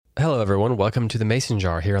Hello, everyone. Welcome to the Mason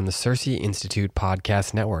Jar here on the Cersei Institute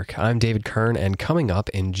Podcast Network. I'm David Kern, and coming up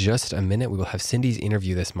in just a minute, we will have Cindy's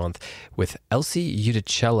interview this month with Elsie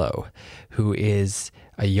Iudicello, who is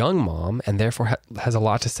a young mom and therefore has a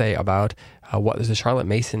lot to say about what the Charlotte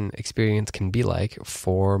Mason experience can be like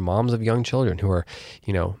for moms of young children who are,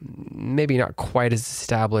 maybe not quite as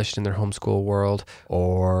established in their homeschool world,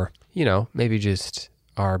 or, maybe just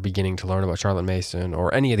are beginning to learn about Charlotte Mason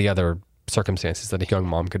or any of the other circumstances that a young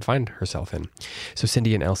mom could find herself in. So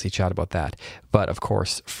Cindy and Elsie chat about that. But of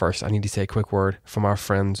course, first I need to say a quick word from our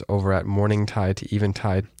friends over at Morning Tide to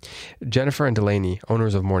Eventide. Jennifer and Delaney,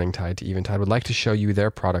 owners of Morning Tide to Eventide, would like to show you their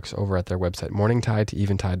products over at their website,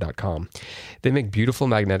 morningtidetoeventide.com. They make beautiful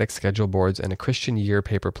magnetic schedule boards and a Christian year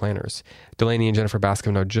paper planners. Delaney and Jennifer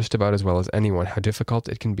Bascom know just about as well as anyone how difficult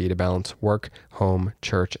it can be to balance work, home,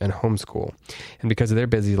 church, and homeschool. And because of their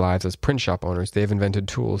busy lives as print shop owners, they have invented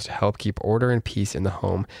tools to help keep order and peace in the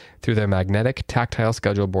home through their magnetic, tactile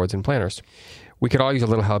schedule boards and planners. We could all use a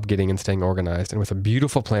little help getting and staying organized, and with a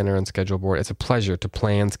beautiful planner and schedule board, it's a pleasure to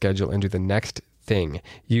plan, schedule, and do the next thing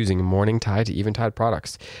using Morning Tide to Eventide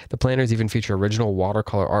products. The planners even feature original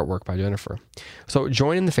watercolor artwork by Jennifer. So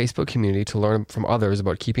join in the Facebook community to learn from others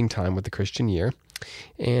about keeping time with the Christian year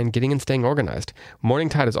and getting and staying organized. Morning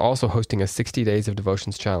Tide is also hosting a 60 Days of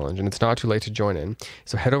Devotions challenge, and it's not too late to join in.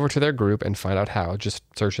 So head over to their group and find out how. Just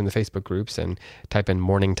search in the Facebook groups and type in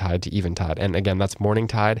Morning Tide to Eventide. And again, that's Morning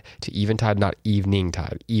Tide to Eventide, not Evening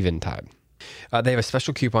Tide, Eventide. They have a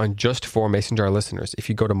special coupon just for Mason Jar listeners. If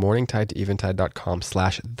you go to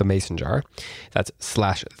morningtidetoeventide.com/themasonjar, that's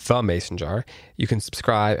 /themasonjar, you can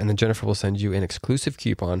subscribe, and then Jennifer will send you an exclusive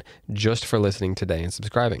coupon just for listening today and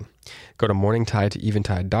subscribing. Go to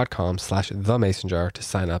morningtidetoeventide.com/themasonjar to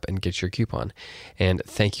sign up and get your coupon. And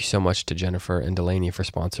thank you so much to Jennifer and Delaney for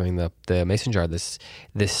sponsoring the Mason Jar this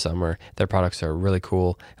summer. Their products are really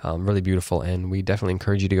cool, really beautiful, and we definitely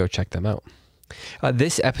encourage you to go check them out.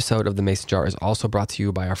 This episode of The Mason Jar is also brought to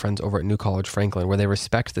you by our friends over at New College Franklin, where they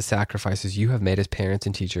respect the sacrifices you have made as parents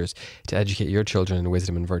and teachers to educate your children in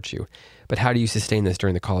wisdom and virtue. But how do you sustain this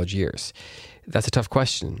during the college years? That's a tough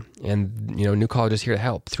question, and New College is here to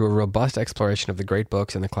help. Through a robust exploration of the great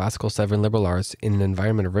books and the classical, seven liberal arts in an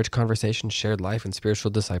environment of rich conversation, shared life, and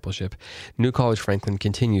spiritual discipleship, New College Franklin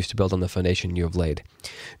continues to build on the foundation you have laid.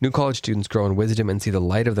 New College students grow in wisdom and see the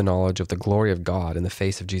light of the knowledge of the glory of God in the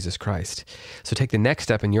face of Jesus Christ. So take the next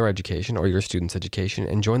step in your education or your students' education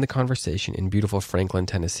and join the conversation in beautiful Franklin,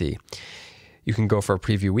 Tennessee. You can go for a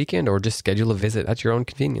preview weekend or just schedule a visit at your own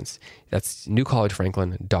convenience. That's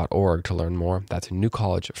newcollegefranklin.org to learn more. That's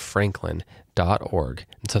newcollegefranklin.org.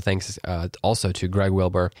 And so thanks also to Greg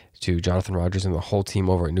Wilbur, to Jonathan Rogers, and the whole team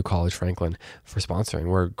over at New College Franklin for sponsoring.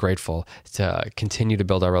 We're grateful to continue to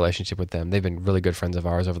build our relationship with them. They've been really good friends of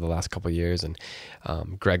ours over the last couple of years, and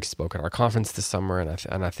Greg spoke at our conference this summer,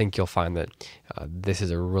 and I think you'll find that this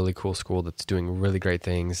is a really cool school that's doing really great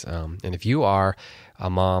things. And if you are a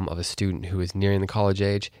mom of a student who is nearing the college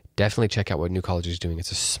age, definitely check out what New College is doing.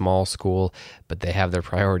 It's a small school, but they have their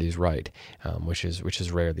priorities right, which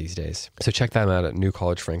is rare these days. So check them out at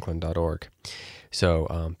newcollegefranklin.org.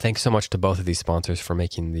 So thanks so much to both of these sponsors for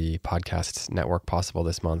making the podcast network possible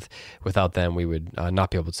this month. Without them, we would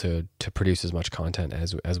not be able to produce as much content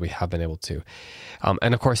as we have been able to.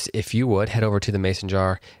 And of course, if you would, head over to the Mason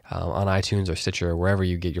Jar on iTunes or Stitcher, wherever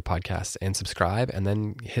you get your podcasts, and subscribe, and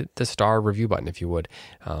then hit the star review button if you would.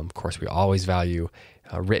 Of course, we always value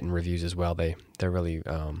written reviews as well. They're really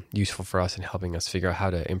useful for us in helping us figure out how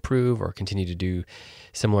to improve or continue to do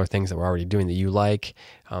similar things that we're already doing that you like.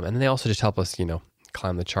 And then they also just help us,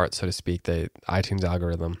 climb the chart, so to speak. The iTunes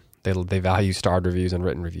algorithm, they value starred reviews and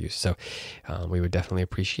written reviews. So we would definitely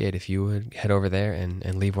appreciate if you would head over there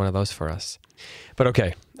and leave one of those for us. But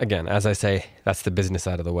okay, again, as I say, that's the business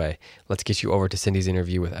out of the way. Let's get you over to Cindy's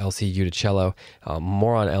interview with Elsie Iudicello.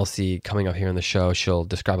 More on Elsie coming up here in the show. She'll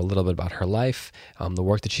describe a little bit about her life, the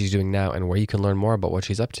work that she's doing now, and where you can learn more about what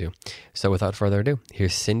she's up to. So without further ado,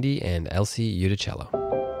 here's Cindy and Elsie Iudicello.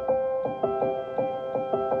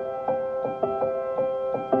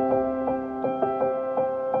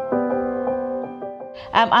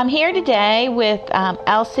 I'm here today with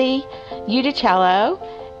Elsie Iudicello,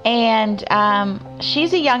 and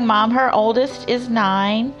she's a young mom. Her oldest is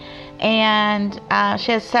 9, and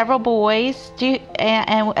she has several boys.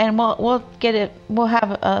 And we'll get it. We'll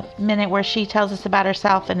have a minute where she tells us about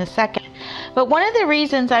herself in a second. But one of the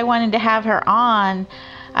reasons I wanted to have her on,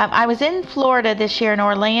 I was in Florida this year in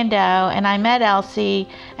Orlando, and I met Elsie,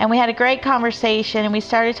 and we had a great conversation, and we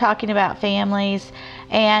started talking about families,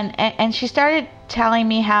 and she started telling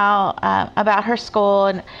me how about her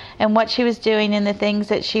school and what she was doing and the things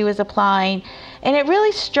that she was applying. And it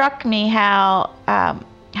really struck me how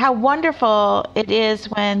wonderful it is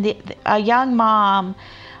when a young mom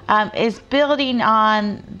is building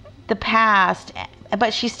on the past,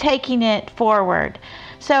 but she's taking it forward.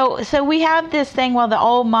 So we have this thing, well, the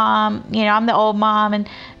old mom, I'm the old mom, and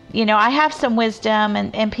I have some wisdom,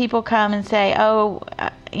 and people come and say,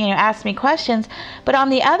 ask me questions. But on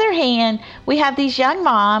the other hand, we have these young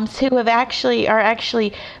moms who are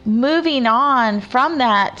actually moving on from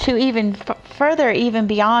that to even further, even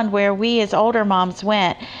beyond where we as older moms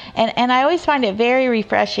went. And I always find it very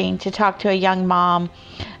refreshing to talk to a young mom.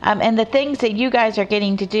 And the things that you guys are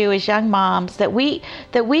getting to do as young moms that we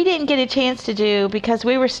didn't get a chance to do because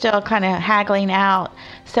we were still kind of haggling out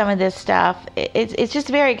some of this stuff. It's just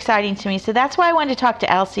very exciting to me. So that's why I wanted to talk to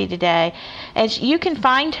Elsie today. And you can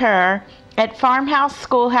find her at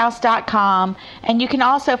farmhouseschoolhouse.com, and you can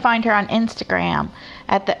also find her on Instagram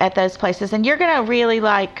at those places. And you're going to really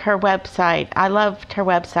like her website. I loved her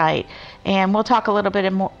website. And we'll talk a little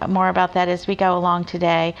bit more about that as we go along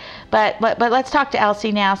today. But let's talk to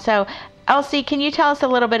Elsie now. So, Elsie, can you tell us a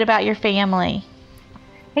little bit about your family?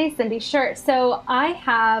 Hey, Cindy. Sure. So I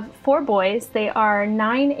have 4 boys. They are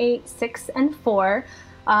 9, 8, 6, and 4.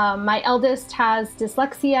 My eldest has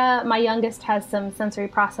dyslexia. My youngest has some sensory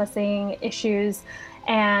processing issues.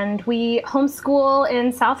 And we homeschool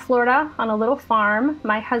in South Florida on a little farm.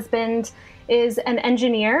 My husband is an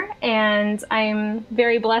engineer, and I'm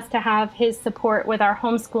very blessed to have his support with our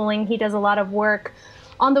homeschooling. He does a lot of work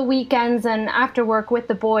on the weekends and after work with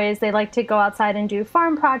the boys. They like to go outside and do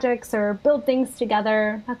farm projects or build things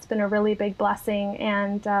together. That's been a really big blessing.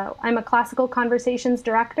 And I'm a classical conversations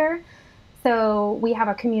director. So we have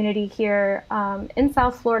a community here in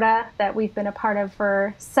South Florida that we've been a part of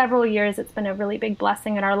for several years. It's been a really big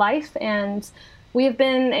blessing in our life. And we have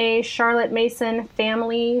been a Charlotte Mason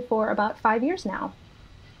family for about 5 years now.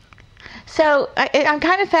 So I'm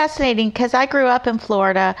kind of fascinating because I grew up in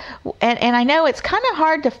Florida, and I know it's kind of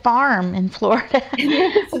hard to farm in Florida.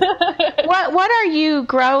 What are you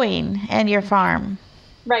growing in your farm?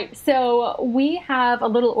 Right. So we have a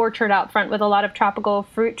little orchard out front with a lot of tropical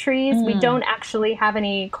fruit trees. We don't actually have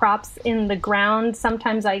any crops in the ground.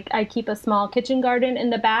 Sometimes I keep a small kitchen garden in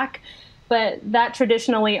the back, but that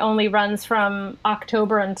traditionally only runs from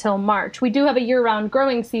October until March. We do have a year-round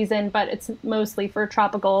growing season, but it's mostly for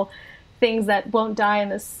tropical things that won't die in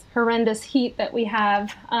this horrendous heat that we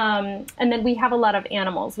have. And then we have a lot of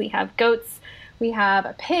animals. We have goats, we have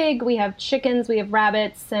a pig, we have chickens, we have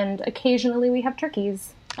rabbits, and occasionally we have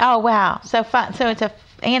turkeys. Oh, wow. So fun. So it's an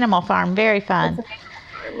animal farm. Very fun.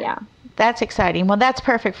 Yeah. That's exciting. Well, that's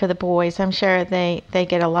perfect for the boys. I'm sure they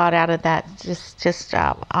get a lot out of that. Just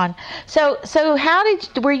on. So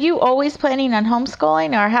were you always planning on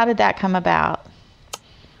homeschooling, or how did that come about?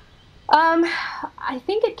 I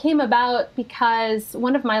think it came about because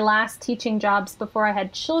one of my last teaching jobs before I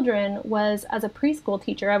had children was as a preschool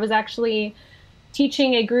teacher. I was actually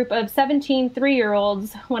teaching a group of 17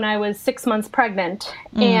 3-year-olds when I was 6 months pregnant.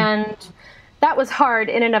 And that was hard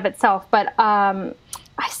in and of itself. But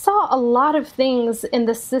I saw a lot of things in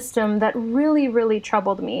the system that really, really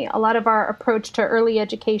troubled me. A lot of our approach to early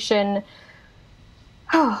education,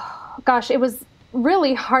 it was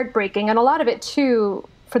really heartbreaking. And a lot of it, too,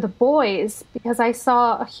 for the boys, because I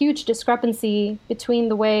saw a huge discrepancy between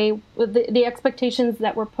the expectations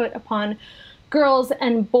that were put upon girls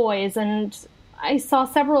and boys. And I saw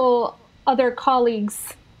several other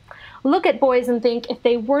colleagues look at boys and think if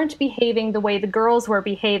they weren't behaving the way the girls were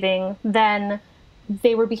behaving, then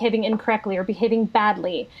they were behaving incorrectly or behaving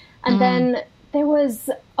badly. And then there was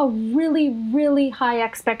a really, really high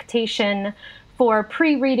expectation for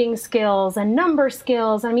pre-reading skills and number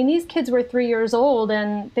skills. I mean, these kids were 3 years old,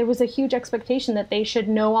 and there was a huge expectation that they should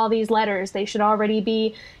know all these letters. They should already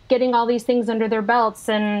be getting all these things under their belts.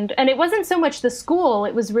 And it wasn't so much the school,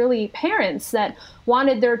 it was really parents that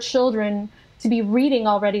wanted their children to be reading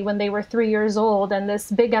already when they were 3 years old. And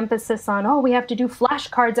this big emphasis on, we have to do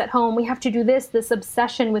flashcards at home. We have to do this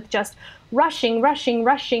obsession with just rushing.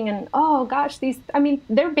 And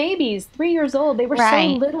they're babies, 3 years old. They were so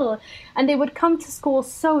little, and they would come to school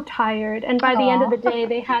so tired. And by the end of the day,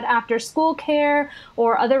 they had after school care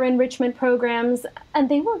or other enrichment programs. And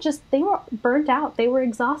they were burnt out. They were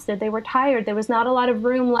exhausted. They were tired. There was not a lot of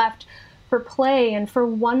room left for play and for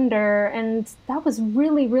wonder. And that was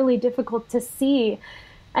really, really difficult to see.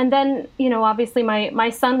 And then, obviously my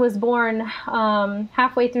son was born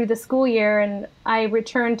halfway through the school year, and I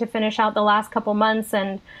returned to finish out the last couple months.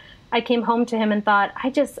 And I came home to him and thought, I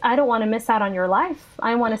don't want to miss out on your life.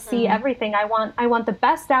 I want to see everything. I want the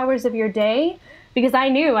best hours of your day. because I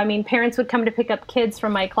knew, I mean, parents would come to pick up kids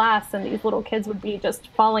from my class, and these little kids would be just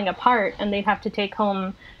falling apart, and they'd have to take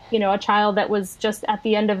home, you know, a child that was just at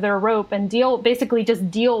the end of their rope and basically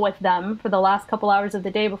just deal with them for the last couple hours of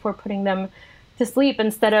the day before putting them to sleep,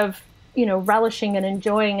 instead of, you know, relishing and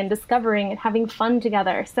enjoying and discovering and having fun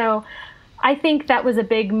together. So I think that was a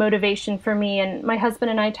big motivation for me. And my husband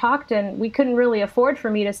and I talked, and we couldn't really afford for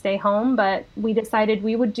me to stay home, but we decided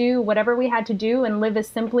we would do whatever we had to do and live as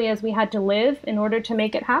simply as we had to live in order to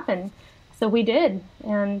make it happen. So we did,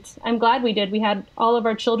 and I'm glad we did. We had all of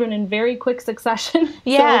our children in very quick succession.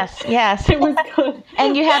 Yes, so yes. It was good.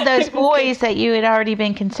 And you had those boys that you had already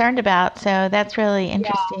been concerned about, so that's really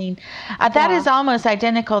interesting. That is almost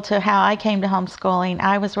identical to how I came to homeschooling.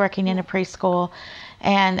 I was working in a preschool,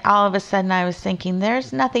 and all of a sudden I was thinking,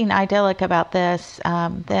 there's nothing idyllic about this.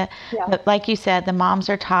 Like you said, the moms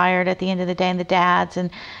are tired at the end of the day, and the dads, and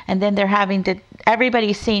then they're having to,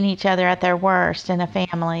 everybody's seeing each other at their worst in a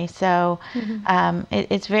family. So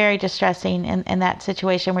it's very distressing in that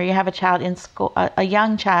situation where you have a child in school, a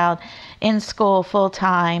young child in school full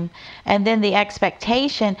time, and then the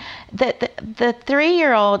expectation that the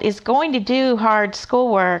 3-year-old is going to do hard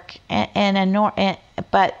schoolwork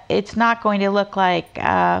but it's not going to look like,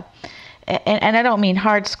 and I don't mean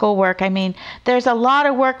hard schoolwork. I mean, there's a lot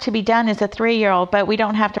of work to be done as a 3-year-old, but we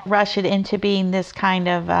don't have to rush it into being this kind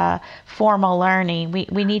of formal learning.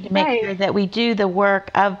 We need to make sure that we do the work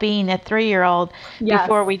of being a 3-year-old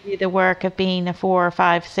before we do the work of being a 4,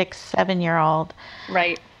 5, 6, 7-year-old.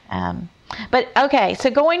 Right. But okay, so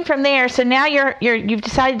going from there, so now you've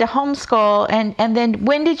decided to homeschool, and then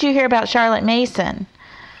when did you hear about Charlotte Mason?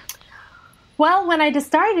 Well, when I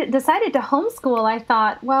decided to homeschool, I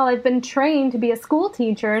thought, well, I've been trained to be a school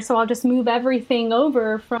teacher, so I'll just move everything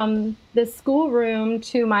over from the schoolroom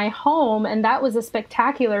to my home, and that was a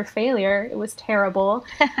spectacular failure. It was terrible.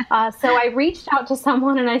 So I reached out to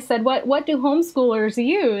someone and I said, what do homeschoolers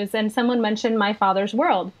use? And someone mentioned My Father's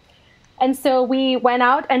World. And so we went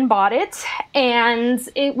out and bought it, and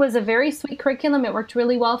it was a very sweet curriculum. It worked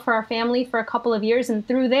really well for our family for a couple of years, and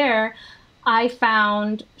through there, I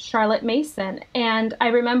found Charlotte Mason. And I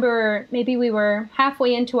remember maybe we were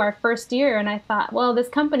halfway into our first year, and I thought, well, this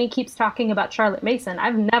company keeps talking about Charlotte Mason.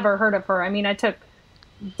 I've never heard of her. I mean, I took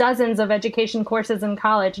dozens of education courses in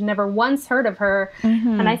college, never once heard of her.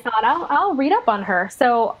 And I thought, I'll read up on her.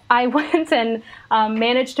 So I went and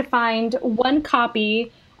managed to find one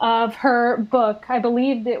copy of her book. I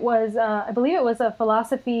believe it was a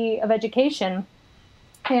philosophy of education.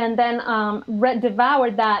 And then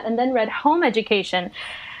devoured that, and then read Home Education.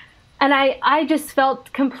 And I just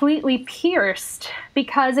felt completely pierced,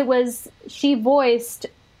 because she voiced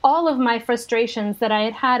all of my frustrations that I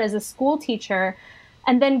had had as a school teacher,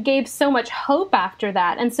 and then gave so much hope after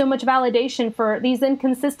that, and so much validation for these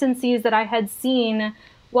inconsistencies that I had seen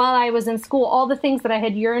while I was in school. All the things that I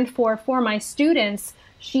had yearned for my students,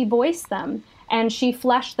 she voiced them. And she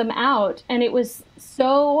fleshed them out. And it was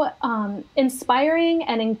so inspiring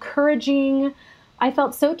and encouraging. I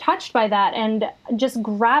felt so touched by that, and just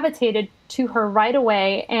gravitated to her right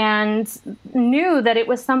away, and knew that it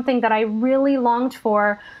was something that I really longed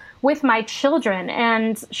for with my children.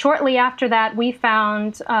 And shortly after that, we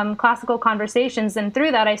found Classical Conversations. And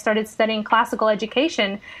through that, I started studying classical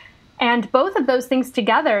education. And both of those things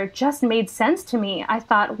together just made sense to me. I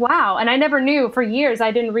thought, wow. And I never knew, for years, I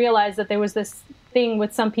didn't realize that there was this thing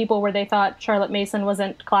with some people where they thought Charlotte Mason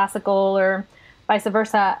wasn't classical, or vice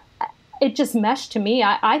versa. It just meshed to me.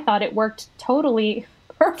 I thought it worked totally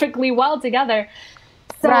perfectly well together.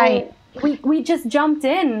 So we just jumped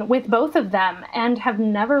in with both of them and have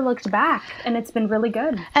never looked back, and it's been really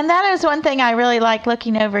good. And that is one thing I really like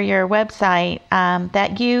looking over your website,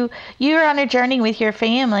 that you're on a journey with your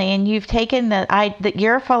family, and you've taken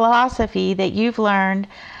your philosophy that you've learned,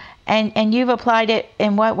 and you've applied it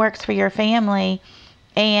in what works for your family,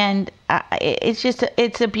 and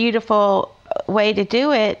it's a beautiful way to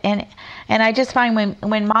do it. And I just find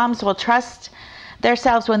when moms will trust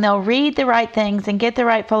themselves, when they'll read the right things and get the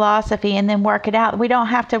right philosophy and then work it out, we don't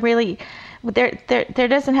have to really, there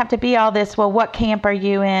doesn't have to be all this, well, what camp are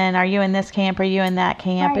you in? Are you in this camp? Are you in that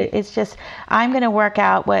camp? Right. It's just, I'm going to work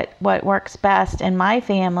out what works best in my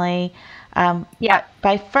family.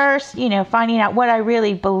 By first, finding out what I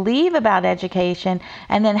really believe about education,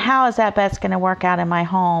 and then how is that best going to work out in my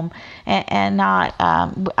home, and not,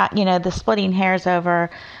 the splitting hairs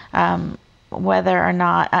over, whether or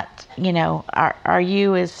not, are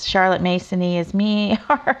you as Charlotte Mason-y as me,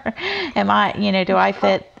 or am I, do I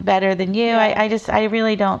fit better than you? I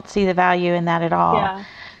really don't see the value in that at all. Yeah.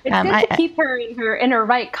 It's good to keep her in her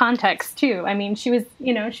right context too. I mean, she was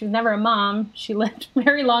never a mom. She lived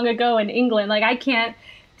very long ago in England. Like, I can't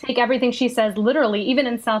take everything she says literally. Even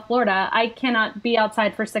in South Florida, I cannot be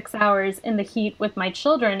outside for 6 hours in the heat with my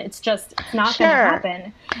children. It's not going to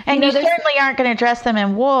happen. And you certainly aren't going to dress them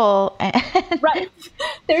in wool. Right.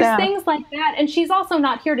 There's things like that. And she's also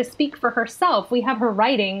not here to speak for herself. We have her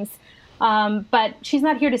writings, but she's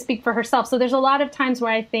not here to speak for herself. So there's a lot of times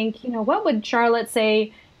where I think, what would Charlotte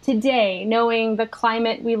say today, knowing the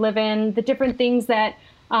climate we live in, the different things that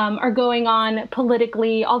are going on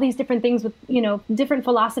politically, all these different things with, different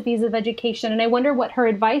philosophies of education. And I wonder what her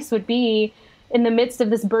advice would be in the midst of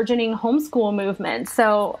this burgeoning homeschool movement.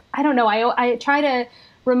 So I don't know. I try to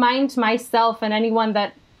remind myself and anyone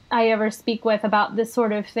that I ever speak with about this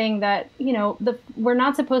sort of thing that, we're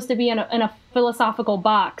not supposed to be in a philosophical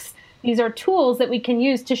box. These are tools that we can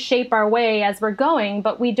use to shape our way as we're going,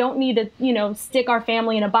 but we don't need to, stick our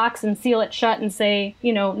family in a box and seal it shut and say,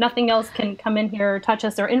 nothing else can come in here or touch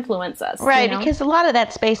us or influence us. Right, because a lot of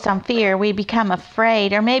that's based on fear. We become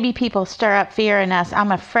afraid, or maybe people stir up fear in us.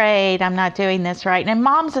 I'm afraid, I'm not doing this right. And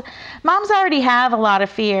moms already have a lot of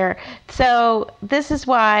fear. So this is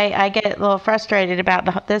why I get a little frustrated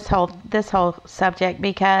about this whole subject,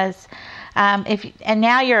 because and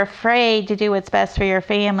now you're afraid to do what's best for your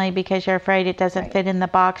family because you're afraid it doesn't fit in the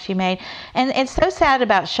box you made. And it's so sad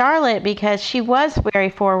about Charlotte because she was very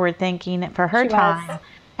forward thinking for her time.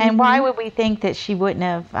 And why would we think that she wouldn't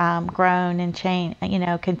have grown and changed,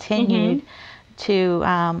 continued to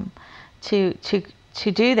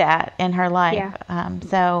do that in her life? Yeah.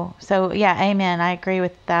 So yeah, amen. I agree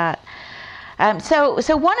with that.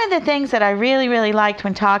 So one of the things that I really, really liked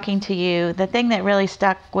when talking to you, the thing that really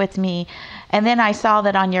stuck with me, and then I saw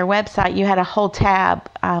that on your website you had a whole tab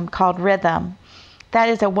called Rhythm. That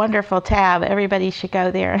is a wonderful tab. Everybody should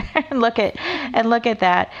go there and look at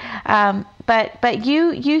that. But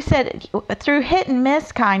you said through hit and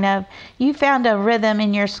miss kind of, you found a rhythm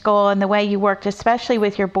in your school and the way you worked, especially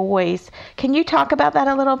with your boys. Can you talk about that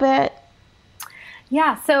a little bit?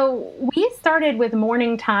 Yeah, so we started with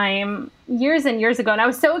morning time years and years ago, and I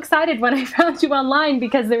was so excited when I found you online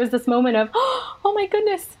because there was this moment of, oh my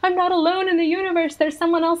goodness, I'm not alone in the universe. There's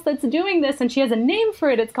someone else that's doing this, and she has a name for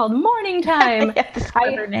it. It's called morning time. That's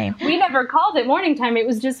her name. We never called it morning time. It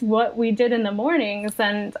was just what we did in the mornings,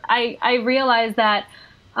 and I realized that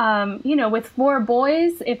with 4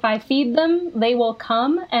 boys, if I feed them, they will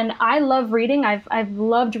come. And I love reading. I've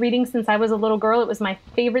loved reading since I was a little girl. It was my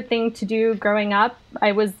favorite thing to do growing up.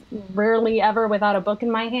 I was rarely ever without a book in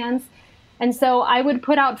my hands. And so I would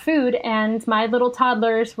put out food and my little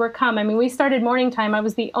toddlers were come. I mean, we started morning time. I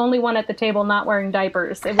was the only one at the table not wearing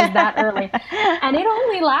diapers. It was that early. And it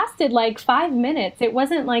only lasted like 5 minutes. It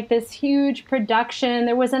wasn't like this huge production.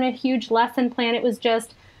 There wasn't a huge lesson plan. It was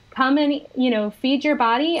just come and, feed your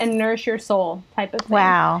body and nourish your soul type of thing.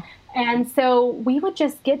 Wow. And so we would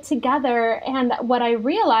just get together. And what I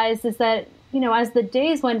realized is that, as the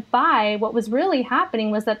days went by, what was really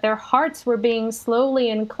happening was that their hearts were being slowly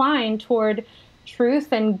inclined toward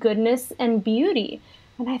truth and goodness and beauty.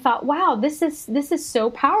 And I thought, wow, this is so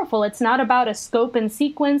powerful. It's not about a scope and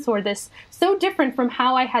sequence or this so different from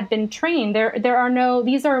how I had been trained.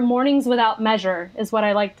 These are mornings without measure is what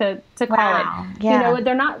I like to call it. Yeah.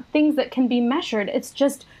 They're not things that can be measured. It's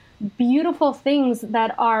just beautiful things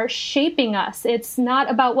that are shaping us. It's not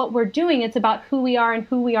about what we're doing. It's about who we are and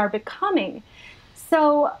who we are becoming.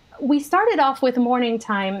 So we started off with morning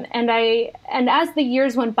time, and as the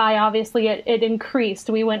years went by, obviously it increased.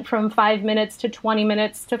 We went from 5 minutes to 20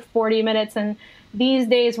 minutes to 40 minutes, and these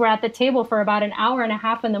days we're at the table for about an hour and a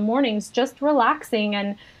half in the mornings, just relaxing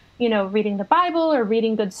and reading the Bible or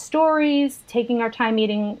reading good stories, taking our time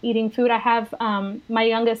eating food. I have my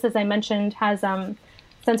youngest, as I mentioned, has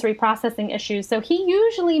sensory processing issues, so he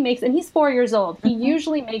usually makes, and he's 4 years old. He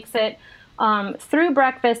usually makes it through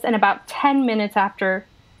breakfast and about 10 minutes after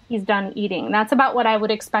he's done eating. That's about what I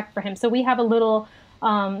would expect for him. So we have a little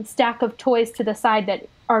stack of toys to the side that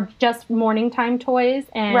are just morning time toys,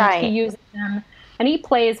 and he uses them and he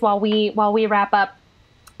plays while we wrap up.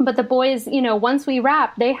 But the boys, once we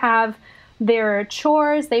wrap, they have their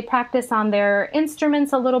chores, they practice on their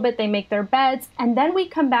instruments a little bit, they make their beds, and then we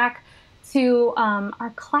come back to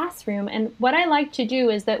our classroom. And what I like to do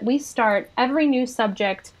is that we start every new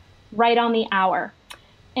subject right on the hour.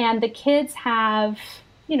 And the kids have,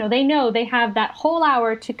 they know they have that whole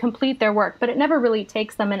hour to complete their work, but it never really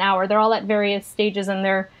takes them an hour. They're all at various stages in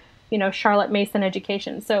their, Charlotte Mason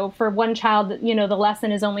education. So for one child, the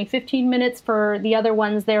lesson is only 15 minutes. For the other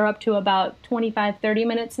ones, they're up to about 25, 30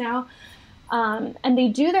 minutes now. And they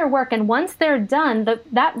do their work. And once they're done,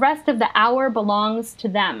 that rest of the hour belongs to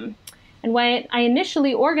them. And why I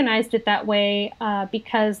initially organized it that way,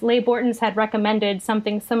 because Leigh Bortons had recommended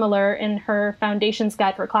something similar in her Foundations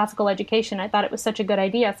Guide for Classical Education. I thought it was such a good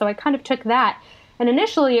idea. So I kind of took that. And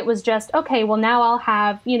initially it was just, okay, well, now I'll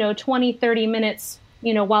have, 20, 30 minutes,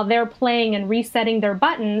 while they're playing and resetting their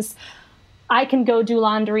buttons. I can go do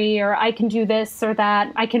laundry, or I can do this or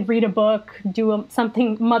that. I can read a book, do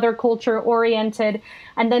something mother culture oriented,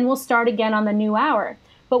 and then we'll start again on the new hour.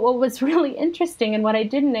 But what was really interesting and what I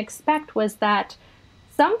didn't expect was that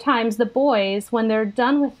sometimes the boys, when they're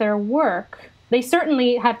done with their work, they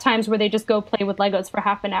certainly have times where they just go play with Legos for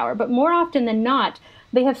half an hour. But more often than not,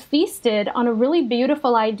 they have feasted on a really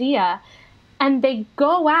beautiful idea and they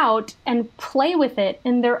go out and play with it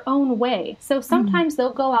in their own way. So sometimes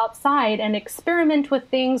they'll go outside and experiment with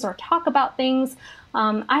things or talk about things.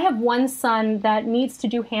 I have one son that needs to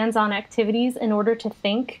do hands-on activities in order to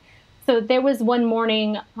think. So there was one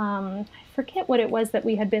morning, I forget what it was that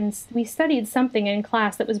we studied something in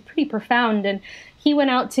class that was pretty profound. And he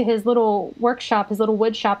went out to his little workshop, his little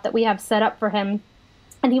wood shop that we have set up for him.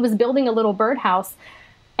 And he was building a little birdhouse.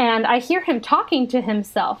 And I hear him talking to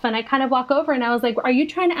himself. And I kind of walk over and I was like, are you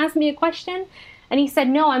trying to ask me a question? And he said,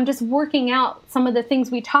 no, I'm just working out some of the things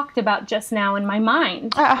we talked about just now in my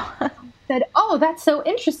mind. Oh. Said, oh, that's so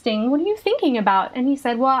interesting. What are you thinking about? And he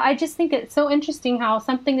said, well, I just think it's so interesting how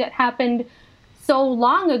something that happened so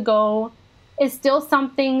long ago is still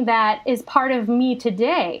something that is part of me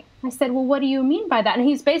today. I said, well, what do you mean by that? And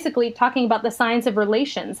he's basically talking about the science of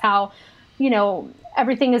relations, how,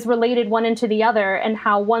 everything is related one into the other and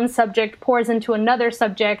how one subject pours into another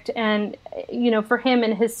subject. And, for him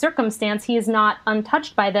in his circumstance, he is not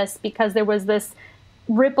untouched by this because there was this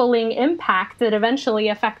rippling impact that eventually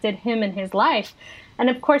affected him in his life. And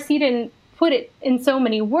of course, he didn't put it in so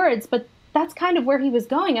many words, but that's kind of where he was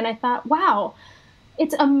going. And I thought, wow,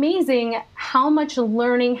 it's amazing how much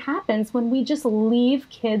learning happens when we just leave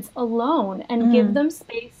kids alone and give them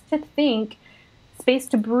space to think, space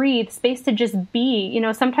to breathe, space to just be.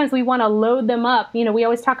 Sometimes we want to load them up. We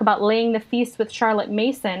always talk about laying the feast with Charlotte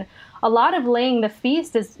Mason. A lot of laying the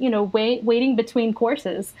feast is, waiting between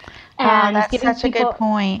courses. And that's such people, a good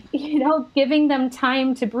point. Giving them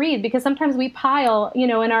time to breathe, because sometimes we pile,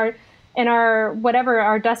 in our whatever,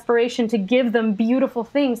 our desperation to give them beautiful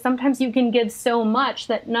things. Sometimes you can give so much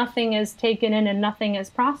that nothing is taken in and nothing is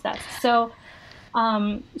processed. So,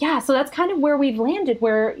 so that's kind of where we've landed,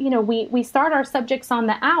 where, we start our subjects on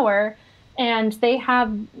the hour and they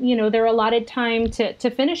have, their allotted time to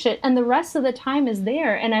finish it. And the rest of the time is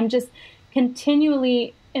there. And I'm just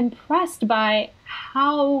continually impressed by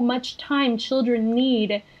how much time children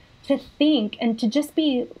need to think and to just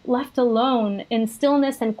be left alone in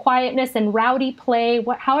stillness and quietness and rowdy play,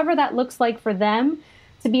 however that looks like for them,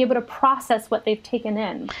 to be able to process what they've taken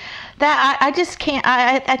in. That I just can't.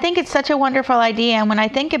 I think it's such a wonderful idea, and when I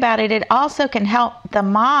think about it, it also can help the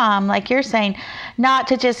mom, like you're saying, not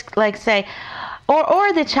to just like say,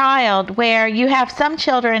 or the child, where you have some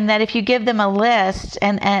children that if you give them a list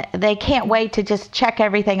and they can't wait to just check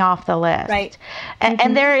everything off the list. Right.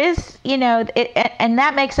 And there is, and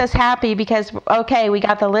that makes us happy because, okay, we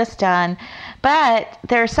got the list done. But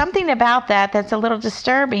there's something about that that's a little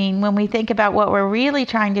disturbing when we think about what we're really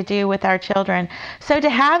trying to do with our children. So to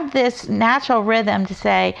have this natural rhythm to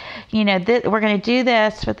say, we're going to do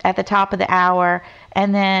this at the top of the hour,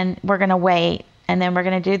 and then we're going to wait, and then we're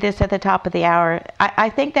going to do this at the top of the hour. I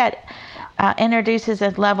think that introduces a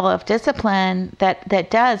level of discipline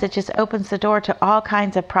that just opens the door to all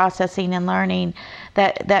kinds of processing and learning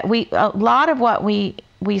that a lot of what we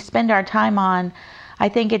spend our time on, I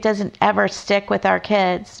think it doesn't ever stick with our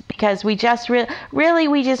kids because we just really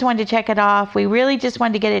we just wanted to check it off. We really just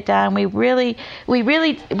wanted to get it done. We really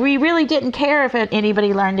didn't care if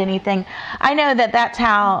anybody learned anything. I know that's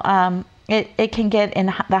how it can get in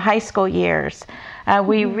the high school years.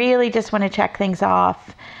 We really just want to check things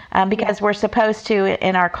off because we're supposed to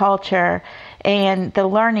in our culture, and the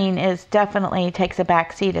learning definitely takes a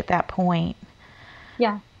back seat at that point.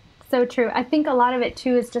 Yeah. So true. I think a lot of it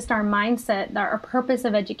too is just our mindset, our purpose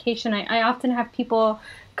of education. I often have people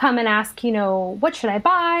come and ask, what should I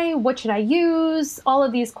buy? What should I use? All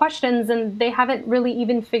of these questions, and they haven't really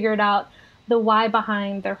even figured out the why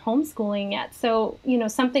behind their homeschooling yet. So,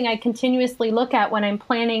 something I continuously look at when I'm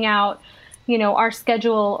planning out, our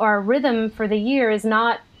schedule or our rhythm for the year is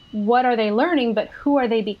not what are they learning, but who are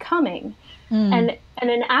they becoming? And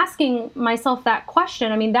in asking myself that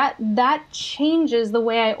question, I mean, that changes the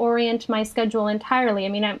way I orient my schedule entirely. I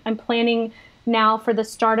mean, I'm planning now for the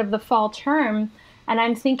start of the fall term, and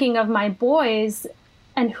I'm thinking of my boys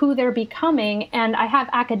and who they're becoming. And I have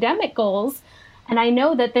academic goals. And I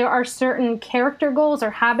know that there are certain character goals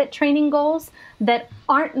or habit training goals that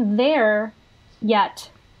aren't there yet.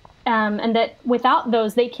 And that without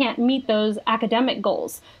those, they can't meet those academic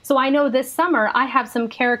goals. So I know this summer I have some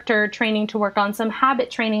character training to work on, some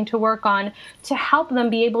habit training to work on to help them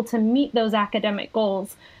be able to meet those academic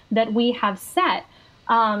goals that we have set.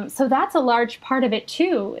 So that's a large part of it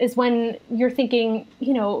too, is when you're thinking,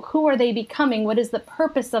 who are they becoming? What is the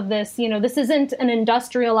purpose of this? This isn't an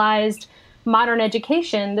industrialized modern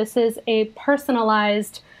education. This is a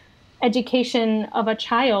personalized education of a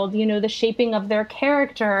child, the shaping of their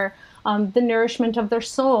character, the nourishment of their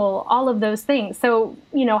soul, all of those things. So,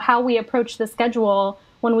 how we approach the schedule,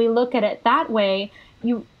 when we look at it that way,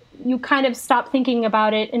 you kind of stop thinking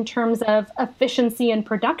about it in terms of efficiency and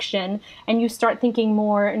production, and you start thinking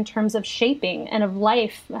more in terms of shaping and of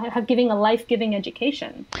life, giving a life-giving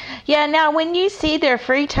education. Yeah. Now, when you see their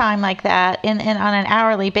free time like that and on an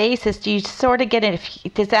hourly basis, do you sort of get it?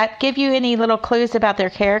 Does that give you any little clues about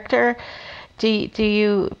their character? Do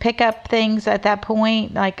you pick up things at that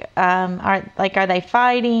point? Like, are they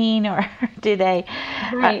fighting, or do they?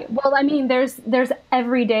 Right. Well, I mean, there's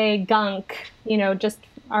everyday gunk, just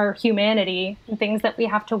our humanity and things that we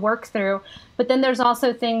have to work through. But then there's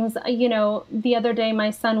also things, the other day my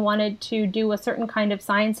son wanted to do a certain kind of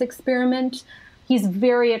science experiment. He's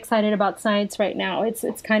very excited about science right now.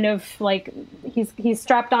 It's kind of like he's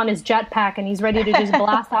strapped on his jetpack and he's ready to just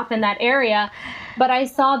blast off in that area. But I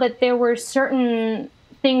saw that there were certain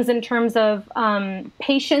things in terms of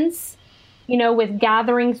patience, with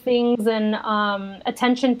gathering things and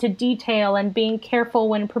attention to detail and being careful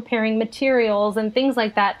when preparing materials and things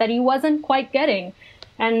like that he wasn't quite getting.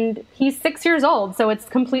 And he's 6 years old, so it's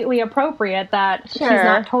completely appropriate that he's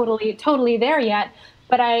not totally there yet.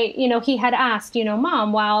 But he had asked,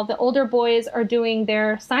 Mom, while the older boys are doing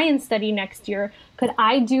their science study next year, could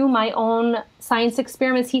I do my own science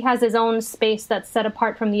experiments? He has his own space that's set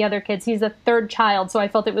apart from the other kids. He's a third child, so I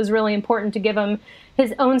felt it was really important to give him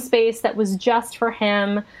his own space that was just for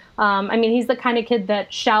him. He's the kind of kid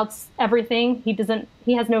that shouts everything. He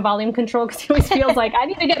has no volume control because he always feels like, I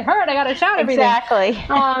need to get heard. I got to shout everything. Exactly.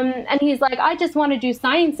 And he's like, I just want to do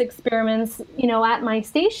science experiments, at my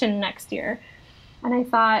station next year. And I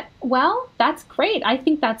thought, well, that's great. I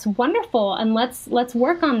think that's wonderful. And let's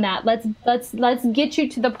work on that. Let's get you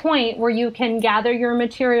to the point where you can gather your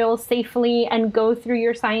materials safely and go through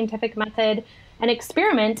your scientific method and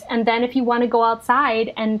experiment. And then if you want to go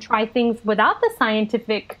outside and try things without the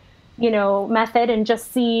scientific, method and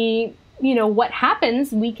just see, what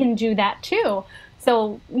happens, we can do that too.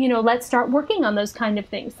 So, let's start working on those kind of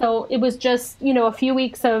things. So it was just, a few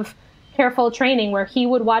weeks of careful training where he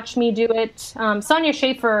would watch me do it. Sonia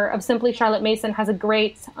Schaefer of Simply Charlotte Mason has a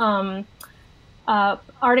great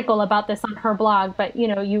article about this on her blog. But,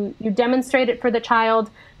 you demonstrate it for the child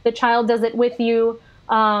does it with you.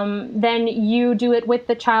 Then you do it with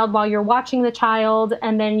the child while you're watching the child,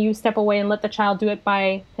 and then you step away and let the child do it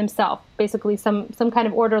by himself. Basically some kind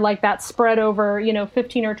of order like that spread over,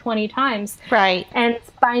 15 or 20 times. Right. And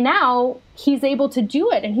by now he's able to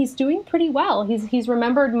do it, and he's doing pretty well. He's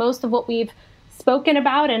remembered most of what we've spoken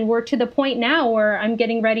about, and we're to the point now where I'm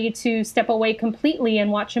getting ready to step away completely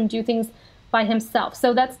and watch him do things by himself.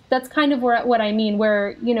 So that's kind of what I mean,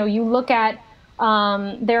 where, you look at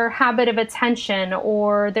their habit of attention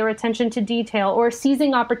or their attention to detail or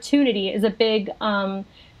seizing opportunity is a big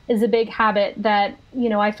habit that,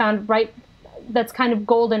 I found that's kind of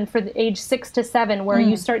golden for the age 6 to 7, where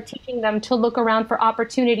you start teaching them to look around for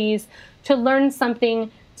opportunities, to learn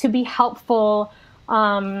something, to be helpful,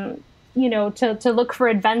 to look for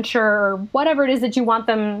adventure or whatever it is that you want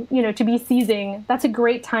them, to be seizing. That's a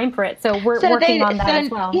great time for it. So we're working on that as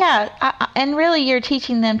well. Yeah. And really you're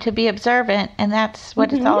teaching them to be observant, and that's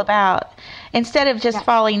what it's all about. Instead of just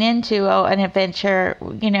falling into an adventure,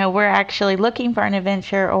 we're actually looking for an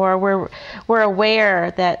adventure, or we're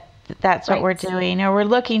aware that that's what we're doing, or we're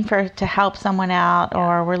looking to help someone out,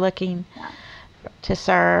 or we're looking to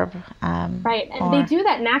serve. Right. And they do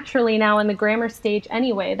that naturally now in the grammar stage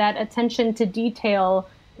anyway. That attention to detail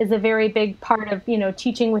is a very big part of,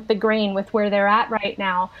 teaching with the grain, with where they're at right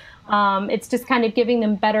now. It's just kind of giving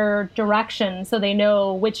them better direction so they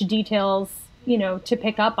know which details, to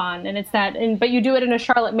pick up on. And it's that, but you do it in a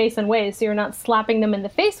Charlotte Mason way. So you're not slapping them in the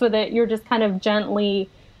face with it. You're just kind of gently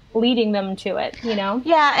leading them to it,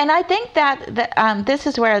 Yeah. And I think that this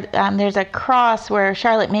is where there's a cross where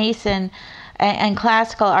Charlotte Mason and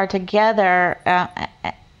classical are together,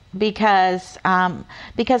 because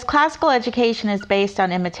classical education is based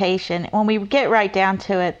on imitation. When we get right down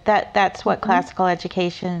to it, that's what classical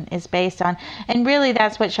education is based on, and really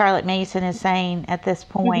that's what Charlotte Mason is saying at this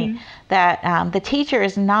point. That the teacher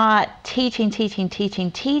is not teaching.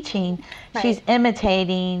 Right. She's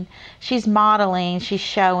imitating, she's modeling, she's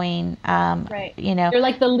showing. Right. You're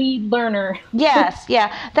like the lead learner. Yes,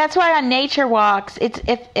 yeah. That's why on nature walks, it's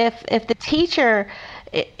if the teacher,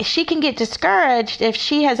 she can get discouraged if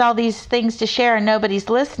she has all these things to share and nobody's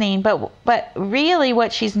listening, but really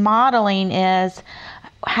what she's modeling is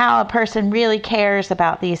how a person really cares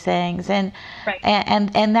about these things, and right.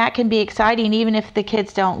 and that can be exciting even if the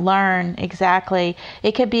kids don't learn exactly.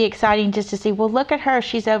 It could be exciting just to see, well, look at her,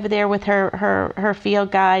 she's over there with her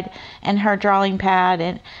field guide and her drawing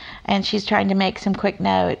pad, and she's trying to make some quick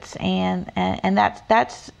notes, and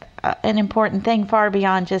that's an important thing, far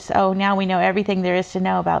beyond just, oh, now we know everything there is to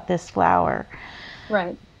know about this flower.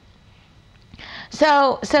 Right.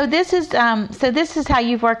 So this is how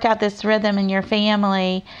you've worked out this rhythm in your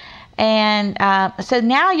family, and so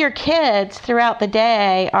now your kids throughout the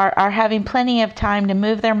day are having plenty of time to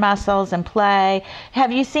move their muscles and play.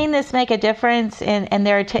 Have you seen this make a difference in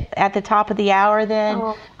their at the top of the hour then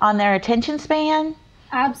on their attention span?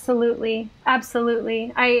 Absolutely.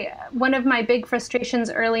 One of my big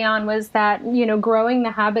frustrations early on was that, growing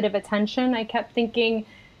the habit of attention, I kept thinking,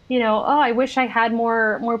 I wish I had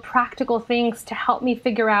more practical things to help me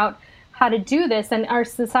figure out how to do this. And our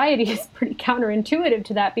society is pretty counterintuitive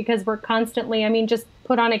to that, because we're constantly, just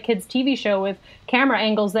put on a kid's TV show with camera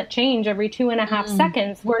angles that change every 2.5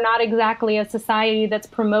 seconds. We're not exactly a society that's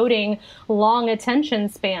promoting long attention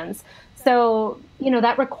spans. So,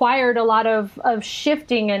 that required a lot of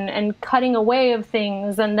shifting and cutting away of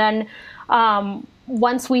things. And then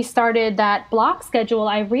once we started that block schedule,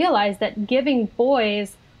 I realized that giving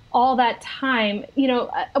boys all that time,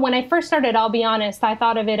 when I first started, I'll be honest, I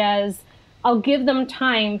thought of it as, I'll give them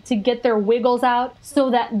time to get their wiggles out so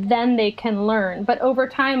that then they can learn. But over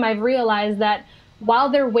time, I've realized that while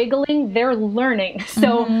they're wiggling, they're learning.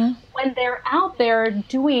 So when they're out there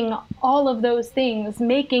doing all of those things,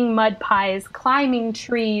 making mud pies, climbing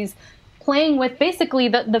trees, playing with basically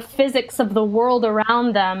the physics of the world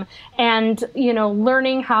around them, and,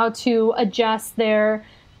 learning how to adjust their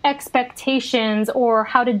expectations or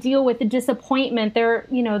how to deal with the disappointment, they're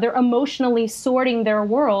emotionally sorting their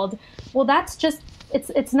world. Well, that's just,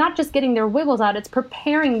 it's not just getting their wiggles out, it's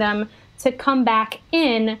preparing them to come back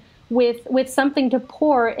in with something to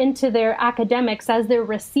pour into their academics as they're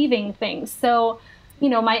receiving things. So,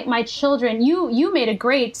 my children, you made a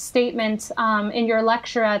great statement in your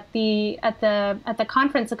lecture at the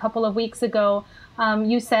conference a couple of weeks ago.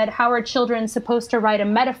 You said, how are children supposed to write a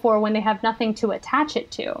metaphor when they have nothing to attach it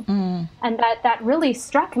to? And that really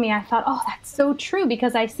struck me. I thought, oh, that's so true,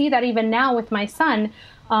 because I see that even now with my son.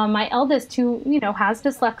 My eldest, who has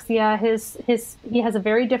dyslexia, he has a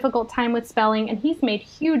very difficult time with spelling, and he's made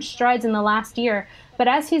huge strides in the last year. But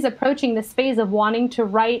as he's approaching this phase of wanting to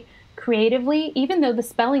write creatively, even though the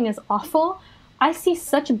spelling is awful, I see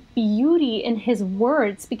such beauty in his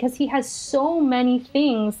words because he has so many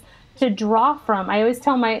things to draw from. I always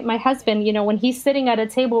tell my husband, when he's sitting at a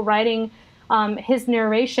table writing his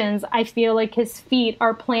narrations, I feel like his feet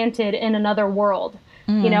are planted in another world.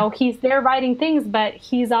 He's there writing things, but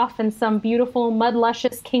he's off in some beautiful mud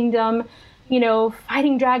luscious kingdom,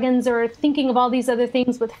 fighting dragons or thinking of all these other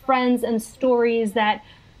things with friends and stories that,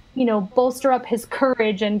 bolster up his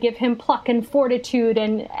courage and give him pluck and fortitude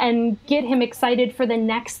and get him excited for the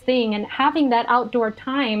next thing. And having that outdoor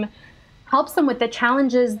time helps them with the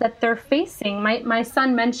challenges that they're facing. My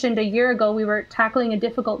son mentioned a year ago, we were tackling a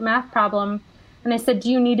difficult math problem. And I said, do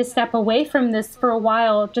you need to step away from this for a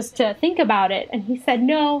while just to think about it? And he said,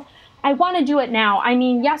 no, I want to do it now.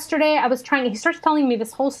 Yesterday he starts telling me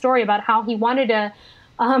this whole story about how he wanted to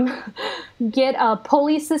get a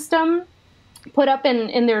pulley system put up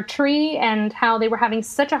in their tree, and how they were having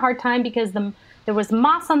such a hard time because there was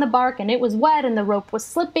moss on the bark and it was wet and the rope was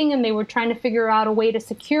slipping, and they were trying to figure out a way to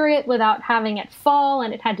secure it without having it fall,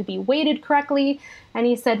 and it had to be weighted correctly. And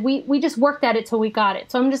he said, we just worked at it till we got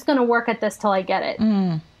it. So I'm just going to work at this till I get it.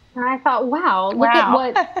 And I thought, look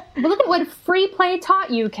at what free play taught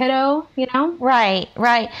you, kiddo, Right.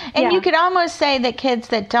 And you could almost say that kids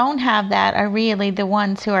that don't have that are really the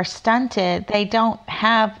ones who are stunted. They don't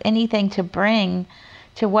have anything to bring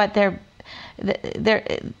to what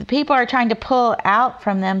people are trying to pull out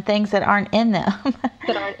from them things that aren't in them.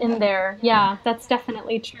 That aren't in there. Yeah, that's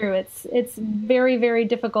definitely true. It's very, very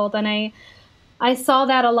difficult. And I saw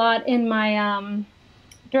that a lot in my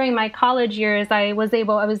during my college years. I was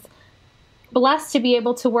blessed to be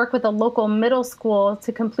able to work with a local middle school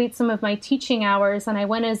to complete some of my teaching hours. And I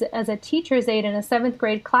went as a teacher's aide in a 7th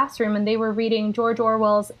grade classroom, and they were reading George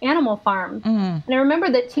Orwell's Animal Farm. And I remember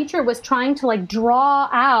the teacher was trying to like draw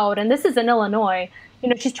out, and this is in Illinois, you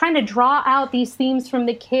know, she's trying to draw out these themes from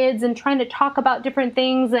the kids and trying to talk about different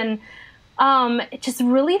things. And it just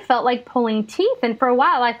really felt like pulling teeth. And for a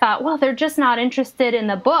while I thought, well, they're just not interested in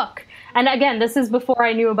the book. And again, this is before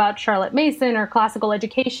I knew about Charlotte Mason or classical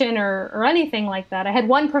education or anything like that. I had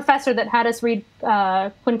one professor that had us read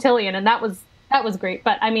Quintilian, and that was great.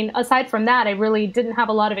 But I mean, aside from that, I really didn't have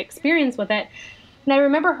a lot of experience with it. And I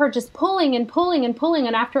remember her just pulling and pulling and pulling.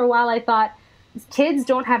 And after a while, I thought, kids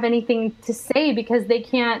don't have anything to say because they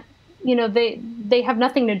can't, you know, they have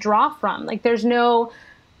nothing to draw from. Like there's no,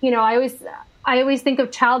 you know, I always think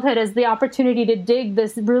of childhood as the opportunity to dig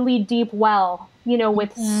this really deep well, you know,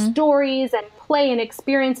 with stories and play and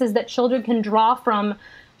experiences that children can draw from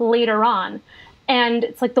later on. And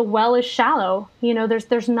it's like the well is shallow. You know,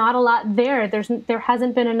 there's not a lot there. There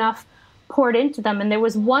hasn't been enough poured into them. And there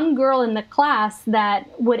was one girl in the class that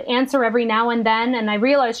would answer every now and then. And I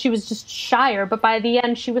realized she was just shyer, but by the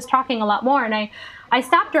end she was talking a lot more. And I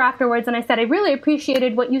stopped her afterwards and I said, I really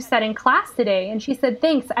appreciated what you said in class today. And she said,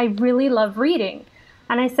 thanks. I really love reading.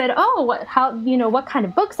 And I said, oh, what kind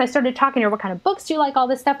of books? I started talking to her, what kind of books do you like, all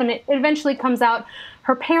this stuff. And it eventually comes out,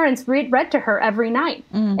 her parents read to her every night.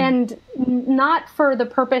 And not for the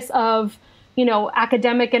purpose of, you know,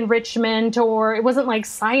 academic enrichment, or it wasn't like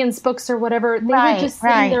science books or whatever. They were just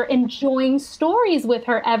sitting there enjoying stories with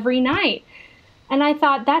her every night. And I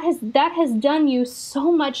thought that has done you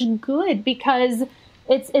so much good, because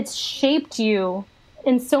it's shaped you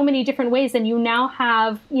in so many different ways. And you now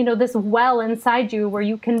have, you know, this well inside you where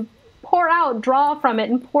you can pour out, draw from it,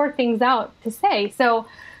 and pour things out to say. So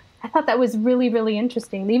I thought that was really, really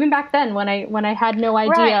interesting. Even back then when I had no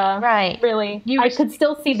idea, really, I could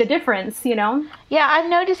still see the difference, you know? Yeah, I've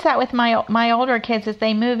noticed that with my older kids as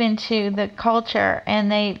they move into the culture,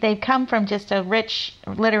 and they come from just a rich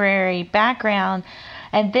literary background.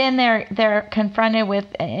 And then they're confronted with,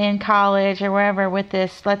 in college or wherever, with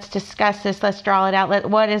this, let's discuss this, let's draw it out.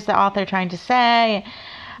 What is the author trying to say?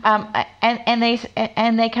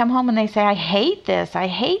 And they come home and they say, I hate this. I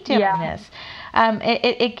hate doing this.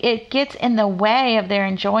 It gets in the way of their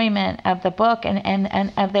enjoyment of the book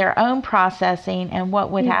and of their own processing and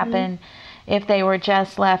what would happen if they were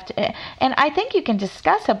just left. And I think you can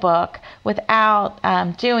discuss a book without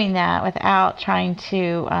doing that, without trying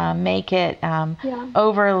to make it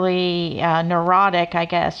overly neurotic, I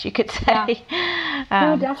guess you could say.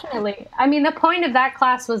 No, definitely. I mean, the point of that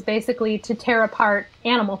class was basically to tear apart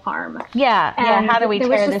Animal Farm. And how do we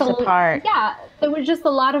tear this apart? Yeah, there was just a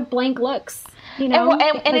lot of blank looks. You know,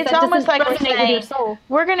 and it's almost like we're saying,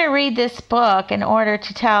 we're going to read this book in order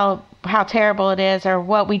to tell how terrible it is or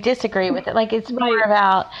what we disagree with it. Like it's more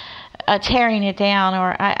about tearing it down,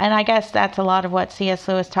 and I guess that's a lot of what C.S.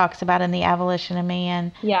 Lewis talks about in The Abolition of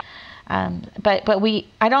Man. Yeah. But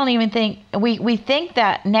I don't even think we think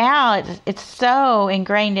that now it's so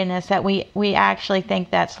ingrained in us that we actually think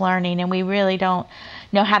that's learning, and we really don't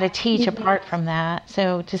know how to teach apart from that.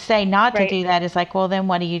 So to say not to do that is like, well, then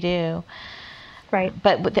what do you do? Right.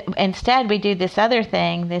 But instead, we do this other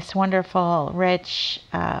thing, this wonderful, rich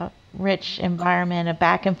environment of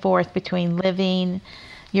back and forth between living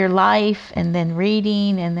your life and then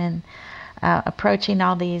reading and then approaching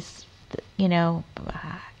all these,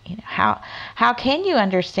 how can you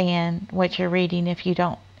understand what you're reading if you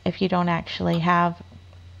don't actually have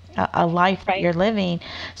a life that you're living?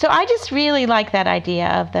 So I just really like that idea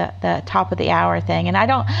of the top of the hour thing. And I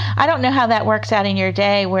don't know how that works out in your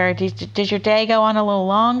day. Where does your day go on a little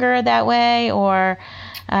longer that way, or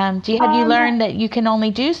have you learned that you can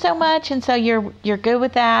only do so much, and so you're good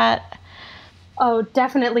with that? Oh,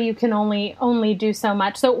 definitely, you can only do so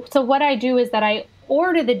much. So what I do is that I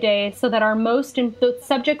order the day so that the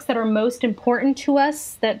subjects that are most important to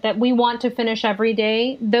us, that we want to finish every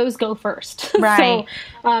day, those go first. Right.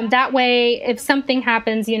 So that way, if something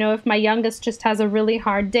happens, if my youngest just has a really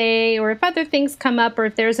hard day, or if other things come up, or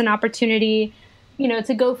if there's an opportunity,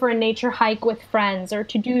 to go for a nature hike with friends, or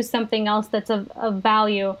to do something else that's of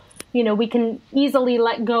value, we can easily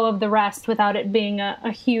let go of the rest without it being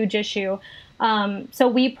a huge issue. So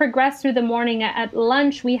we progress through the morning. At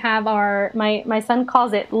lunch, we have my son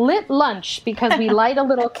calls it lit lunch, because we light a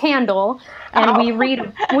little candle and we read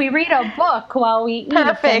a book while we eat.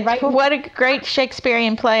 Perfect. What a great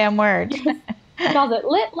Shakespearean play on words. He calls it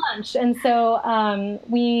lit lunch. And so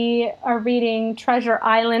we are reading Treasure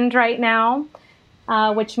Island right now,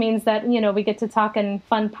 which means that, we get to talk in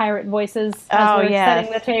fun pirate voices as we're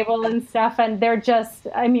setting the table and stuff. And they're just,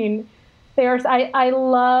 I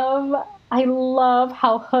love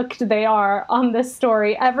how hooked they are on this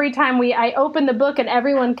story. Every time I open the book and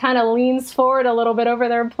everyone kind of leans forward a little bit over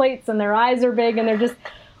their plates and their eyes are big and they're just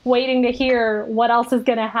waiting to hear what else is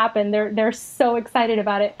going to happen. They're so excited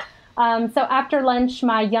about it. So after lunch,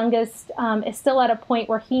 my youngest is still at a point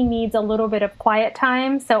where he needs a little bit of quiet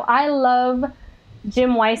time. So I love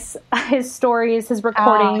Jim Weiss, his stories, his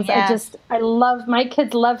recordings. Oh, yes. My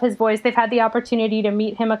kids love his voice. They've had the opportunity to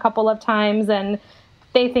meet him a couple of times and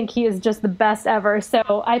they think he is just the best ever.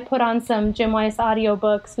 So I put on some Jim Weiss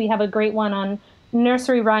audiobooks. We have a great one on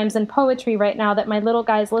nursery rhymes and poetry right now that my little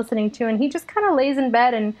guy is listening to. And he just kind of lays in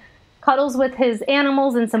bed and cuddles with his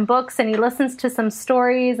animals and some books, and he listens to some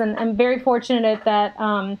stories. And I'm very fortunate that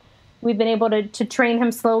we've been able to train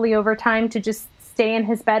him slowly over time to just stay in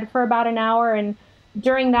his bed for about an hour. And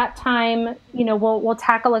during that time, we'll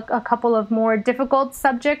tackle a couple of more difficult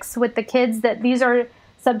subjects with the kids. That these are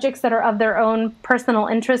subjects that are of their own personal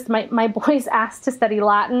interest. My boys asked to study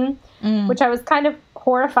Latin, which I was kind of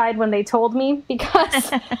horrified when they told me,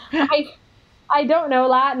 because I don't know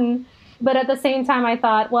Latin. But at the same time, I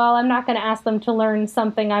thought, well, I'm not going to ask them to learn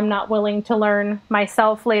something I'm not willing to learn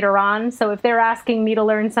myself later on. So if they're asking me to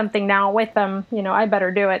learn something now with them, I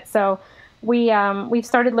better do it. So we've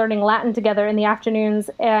started learning Latin together in the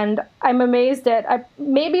afternoons, and I'm amazed at,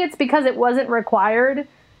 maybe it's because it wasn't required,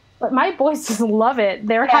 but my boys just love it.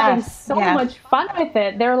 They're having so much fun with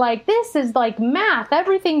it. They're like, this is like math.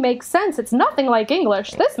 Everything makes sense. It's nothing like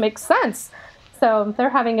English. This makes sense. So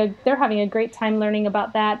they're having a great time learning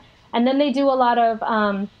about that. And then they do a lot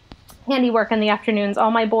of handiwork in the afternoons.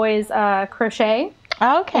 All my boys crochet.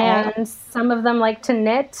 Okay. And some of them like to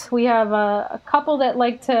knit. We have a couple that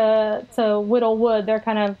like to whittle wood. They're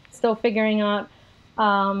kind of still figuring out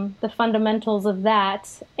the fundamentals of that.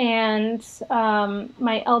 And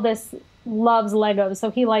my eldest loves Legos, so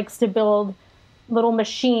he likes to build little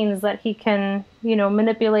machines that he can,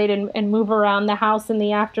 manipulate and move around the house in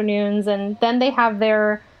the afternoons. And then they have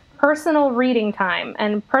their personal reading time,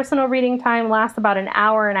 and personal reading time lasts about an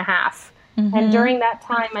hour and a half. Mm-hmm. And during that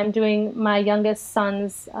time, I'm doing my youngest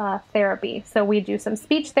son's therapy. So we do some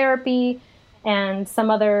speech therapy and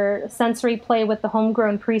some other sensory play with the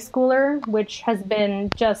homegrown preschooler, which has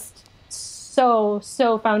been just so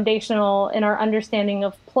foundational in our understanding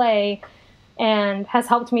of play and has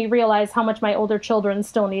helped me realize how much my older children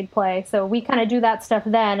still need play. So we kind of do that stuff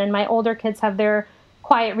then, and my older kids have their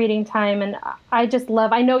quiet reading time, and I just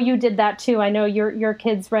love. I know you did that too. I know your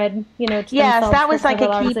kids read, to yes, that was like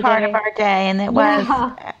a key part of our day, and it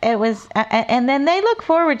was, and then they look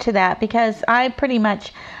forward to that because I pretty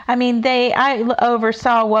much, I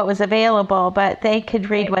oversaw what was available, but they could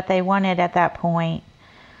read what they wanted at that point.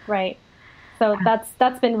 Right. So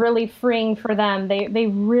that's been really freeing for them. They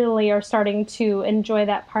really are starting to enjoy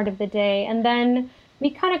that part of the day, and then we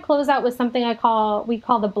kind of close out with something we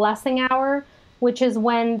call the blessing hour, which is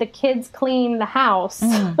when the kids clean the house.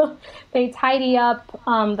 They tidy up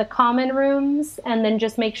the common rooms and then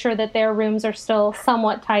just make sure that their rooms are still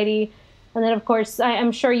somewhat tidy. And then, of course,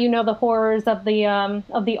 I'm sure you know the horrors of the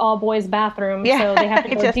all boys bathroom. Yeah, so they have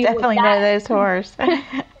to go I just deal definitely with that. know those horrors.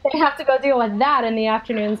 They have to go deal with that in the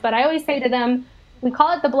afternoons. But I always say to them, we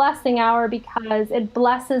call it the blessing hour because it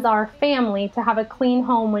blesses our family to have a clean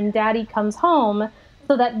home when Daddy comes home,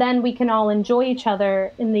 so that then we can all enjoy each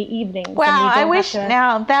other in the evenings. Wow, I wish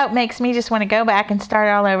now that makes me just want to go back and start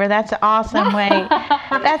all over. That's an awesome way.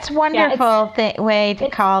 That's wonderful way to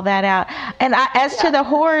call that out. And as to the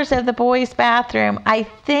horrors of the boys' bathroom, I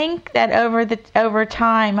think that over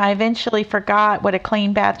time, I eventually forgot what a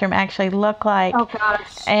clean bathroom actually looked like. Oh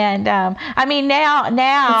gosh. And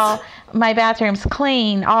now my bathroom's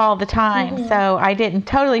clean all the time, so I didn't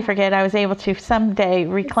totally forget. I was able to someday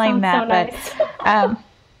reclaim that, nice. But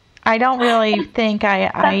I don't really think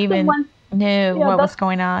I even knew what was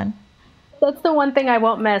going on. That's the one thing I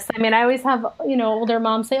won't miss. I always have, older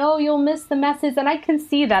moms say, oh, you'll miss the messes, and I can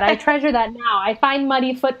see that. I treasure that now. I find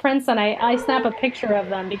muddy footprints, and I snap a picture of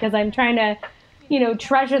them because I'm trying to,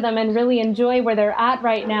 treasure them and really enjoy where they're at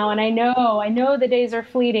right now. And I know the days are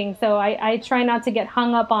fleeting, so I try not to get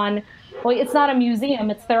hung up on, well, it's not a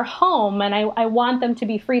museum, it's their home, and I want them to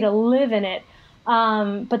be free to live in it.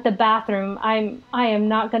 But the bathroom, I am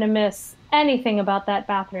not going to miss anything about that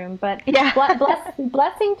bathroom. But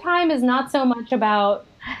blessing time is not so much about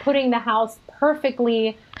putting the house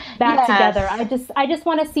perfectly back together. I just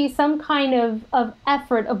want to see some kind of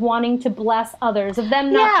effort of wanting to bless others, of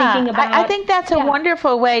them not thinking about. I think that's a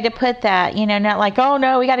wonderful way to put that. Not like, oh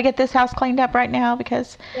no, we got to get this house cleaned up right now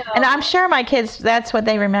because. And I'm sure my kids, that's what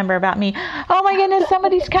they remember about me. Oh my goodness,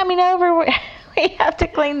 somebody's coming over. we have to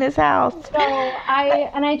clean this house. So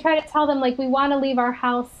I try to tell them, like, we want to leave our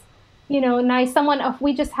house, nice.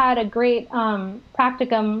 We just had a great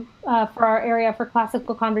practicum for our area for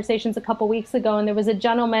classical conversations a couple weeks ago, and there was a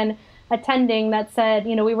gentleman attending that said,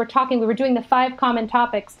 we were doing the 5 common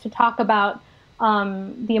topics to talk about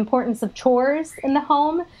the importance of chores in the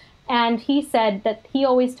home. And he said that he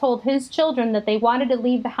always told his children that they wanted to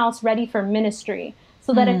leave the house ready for ministry.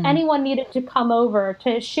 So that if anyone needed to come over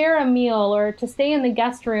to share a meal or to stay in the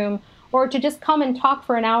guest room or to just come and talk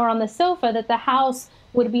for an hour on the sofa, that the house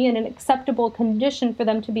would be in an acceptable condition for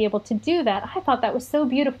them to be able to do that. I thought that was so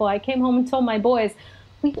beautiful. I came home and told my boys,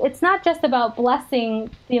 it's not just about blessing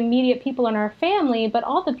the immediate people in our family, but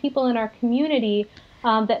all the people in our community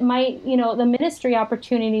that might, the ministry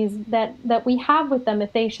opportunities that we have with them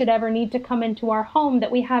if they should ever need to come into our home, that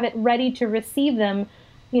we have it ready to receive them,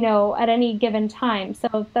 at any given time.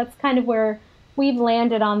 So that's kind of where we've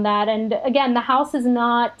landed on that. And again, the house is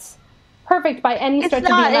not perfect by any stretch of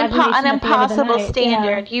the imagination. It's not an impossible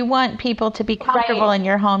standard. Yeah. You want people to be comfortable in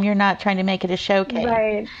your home. You're not trying to make it a showcase.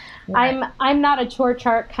 Right. I'm not a chore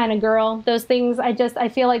chart kind of girl. Those things, I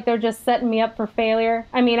feel like they're just setting me up for failure.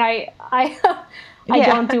 I mean, I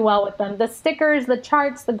don't do well with them. The stickers, the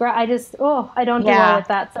charts, I don't do well with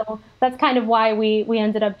that. So that's kind of why we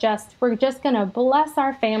ended up we're just going to bless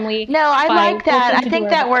our family. No, I like that. I think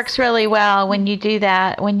that works really well when you do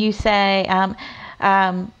that. When you say,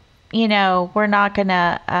 we're not going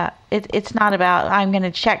to, it's not about, I'm going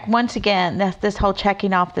to check. Once again, this whole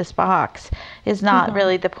checking off this box is not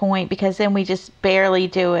really the point, because then we just barely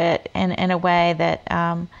do it in a way that,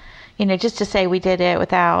 just to say we did it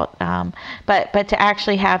without, but to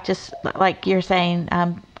actually have, just like you're saying,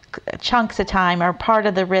 chunks of time or part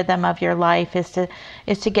of the rhythm of your life is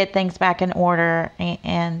to get things back in order.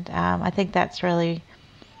 And I think that's really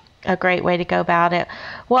a great way to go about it.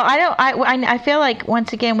 Well, I feel like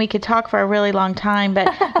once again we could talk for a really long time, but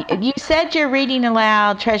you said you're reading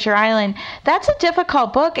aloud Treasure Island. That's a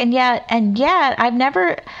difficult book, and yet I've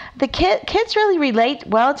never, the kids really relate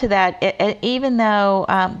well to that, even though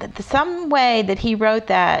some way that he wrote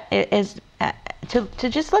that is to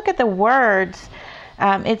just look at the words.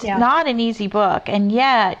 It's not an easy book, and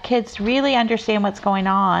yet kids really understand what's going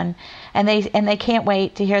on, and they can't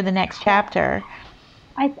wait to hear the next chapter.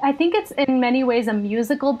 I think it's in many ways a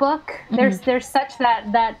musical book. There's such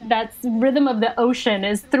that rhythm of the ocean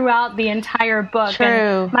is throughout the entire book.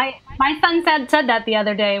 True. And my son said that the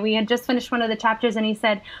other day. We had just finished one of the chapters, and he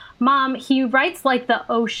said, "Mom, he writes like the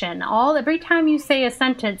ocean. Every time you say a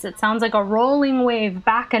sentence, it sounds like a rolling wave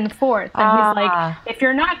back and forth." And he's like, "If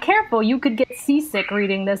you're not careful, you could get seasick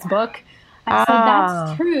reading this book." I said,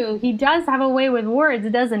 that's true. He does have a way with words,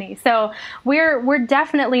 doesn't he? So we're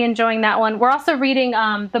definitely enjoying that one. We're also reading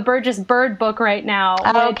the Burgess Bird book right now.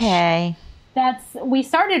 Okay. We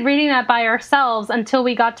started reading that by ourselves until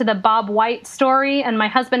we got to the Bob White story, and my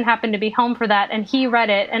husband happened to be home for that, and he read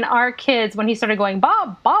it. And our kids, when he started going,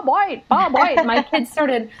 Bob White, my kids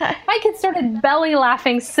started belly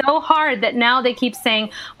laughing so hard that now they keep saying,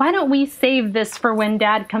 "Why don't we save this for when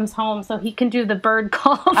Dad comes home so he can do the bird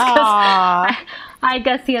calls?" I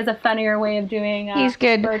guess he has a funnier way of doing He's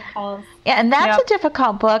good. bird calls. Yeah, and that's a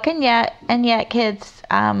difficult book, and yet kids.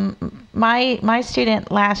 My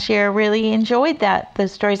student last year really enjoyed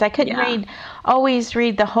those stories. I couldn't always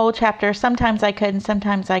read the whole chapter. Sometimes I could, and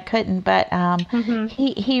sometimes I couldn't. But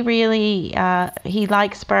he really he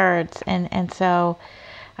likes birds, and so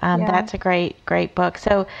that's a great book.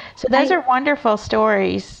 So those are wonderful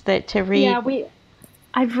stories to read. Yeah,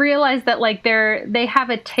 I've realized that they have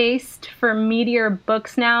a taste for meatier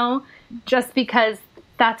books now, just because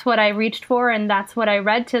that's what I reached for and that's what I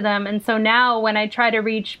read to them. And so now when I try to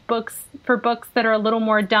reach books that are a little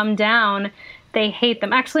more dumbed down, they hate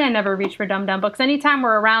them. Actually, I never reach for dumbed down books. Anytime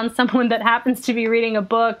we're around someone that happens to be reading a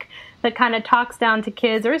book that kind of talks down to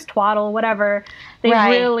kids or is twaddle, whatever, they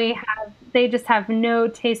just have no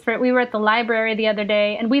taste for it. We were at the library the other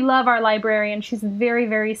day, and we love our librarian. She's very,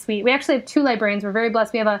 very sweet. We actually have 2 librarians. We're very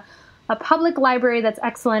blessed. We have a public library that's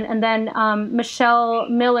excellent, and then Michelle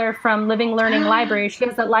Miller from Living Learning Library. She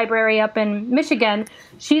has a library up in Michigan.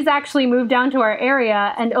 She's actually moved down to our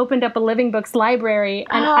area and opened up a Living Books library.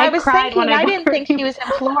 And I was cried thinking, I didn't think she was in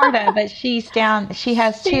Florida, but she's down. She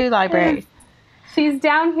has 2 libraries. She's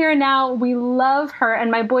down here now. We love her,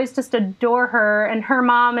 and my boys just adore her. And her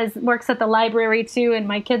mom works at the library too, and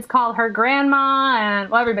my kids call her grandma,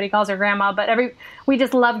 and everybody calls her grandma. But we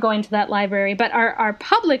just love going to that library. But our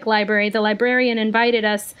public library, the librarian invited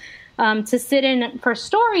us to sit in for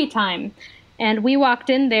story time, and we walked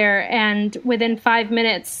in there, and within 5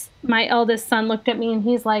 minutes, my eldest son looked at me, and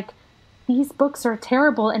he's like, these books are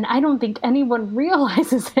terrible, and I don't think anyone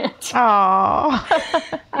realizes it. Oh.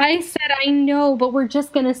 I said, I know, but we're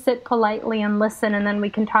just going to sit politely and listen, and then we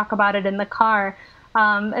can talk about it in the car.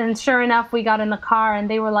 And sure enough, we got in the car, and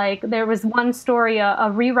they were like, there was one story, a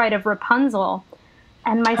rewrite of Rapunzel.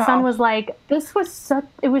 And my son was like, it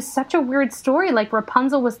was such a weird story. Like,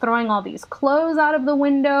 Rapunzel was throwing all these clothes out of the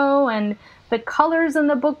window, and the colors in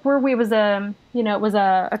the book were, it was a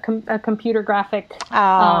computer graphic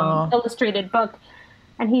illustrated book.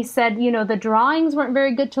 And he said, the drawings weren't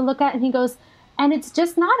very good to look at. And he goes, and it's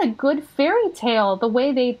just not a good fairy tale, the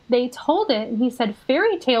way they told it. And he said,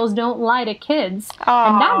 fairy tales don't lie to kids.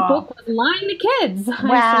 And that book was lying to kids.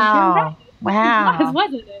 Wow. Wow. It was,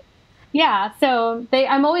 wasn't it? Yeah. So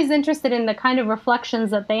I'm always interested in the kind of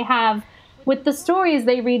reflections that they have with the stories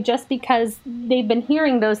they read, just because they've been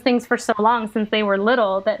hearing those things for so long since they were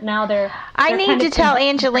little that now they're I need to tell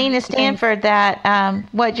Angelina Stanford that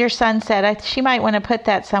what your son said. She might want to put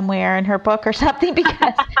that somewhere in her book or something,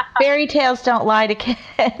 because fairy tales don't lie to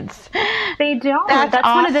kids. They don't. That's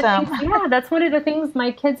awesome. One of the things, that's one of the things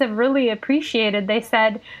my kids have really appreciated. They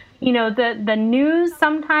said, the news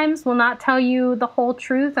sometimes will not tell you the whole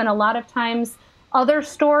truth, and a lot of times other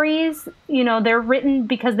stories, they're written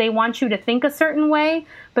because they want you to think a certain way,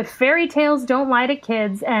 but fairy tales don't lie to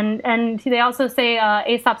kids. And they also say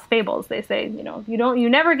Aesop's fables. They say, you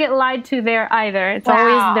never get lied to there either. It's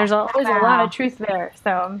there's always a lot of truth there.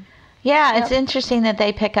 So yeah, it's interesting that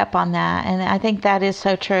they pick up on that, and I think that is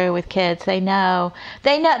so true with kids. They know.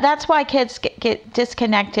 That's why kids get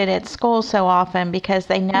disconnected at school so often, because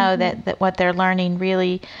they know that what they're learning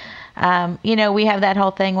really. We have that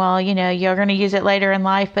whole thing, you're going to use it later in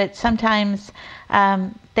life, but sometimes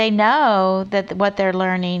they know that what they're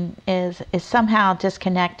learning is somehow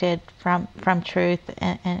disconnected from truth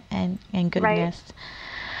and goodness.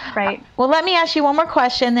 Right. Well, let me ask you one more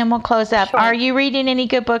question, then we'll close up. Sure. Are you reading any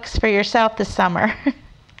good books for yourself this summer?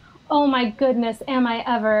 Oh my goodness, am I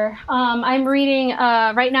ever? I'm reading,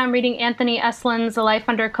 right now I'm reading Anthony Eslin's A Life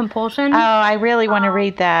Under Compulsion. Oh, I really want to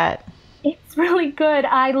read that. It's really good.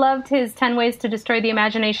 I loved his 10 Ways to Destroy the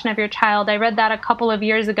Imagination of Your Child. I read that a couple of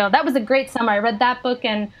years ago. That was a great summer. I read that book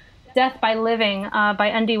and Death by Living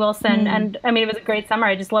by N.D. Wilson. And it was a great summer.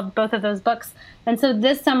 I just loved both of those books. And so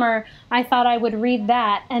this summer, I thought I would read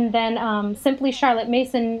that. And then Simply Charlotte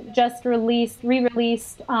Mason just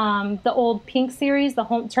re-released the old Pink series,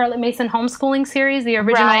 the Charlotte Mason homeschooling series, the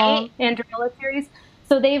original Andrew Miller series.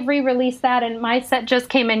 So they've re-released that, and my set just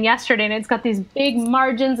came in yesterday, and it's got these big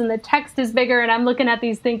margins, and the text is bigger, and I'm looking at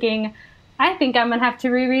these thinking, I think I'm going to have to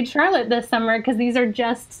reread Charlotte this summer, because these are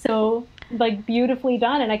just so beautifully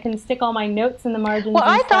done, and I can stick all my notes in the margins. Well,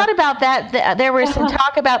 I thought about that. There was some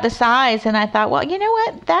talk about the size, and I thought, well, you know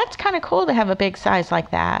what? That's kind of cool to have a big size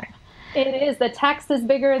like that. It is. The text is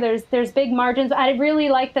bigger. There's big margins. I really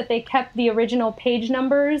like that they kept the original page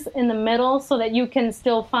numbers in the middle so that you can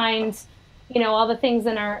still find all the things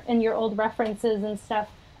in your old references and stuff.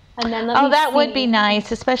 And then that would be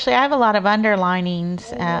nice. Especially, I have a lot of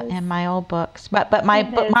underlinings in my old books, but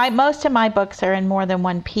most of my books are in more than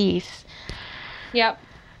one piece. Yep.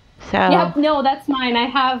 So. Yep. No, that's mine. I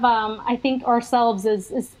have. I think Ourselves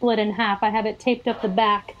is split in half. I have it taped up the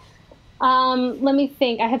back. Let me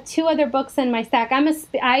think. I have 2 other books in my stack. I'm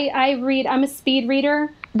a speed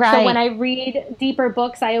reader. Right. So when I read deeper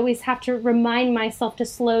books, I always have to remind myself to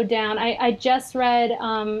slow down. I just read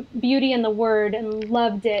Beauty and the Word and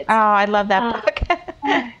loved it. Oh, I love that book.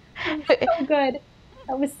 It was so good.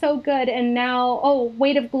 It was so good. And now,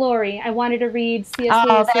 Weight of Glory. I wanted to read C.S.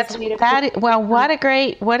 Lewis's Weight of Glory. Well, what a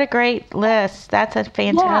great list. That's a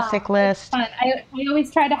fantastic list. Fun. I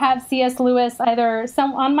always try to have C.S. Lewis either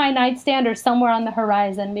on my nightstand or somewhere on the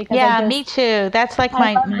horizon. Because me too. That's like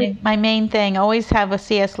my main thing. Always have a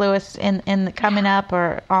C.S. Lewis in the coming up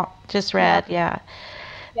or just read. Yeah.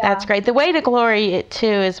 That's great. The Way to Glory, too,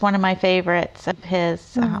 is one of my favorites of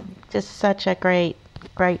his. Just such a great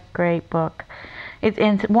book.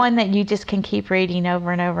 It's one that you just can keep reading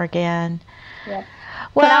over and over again. Yeah.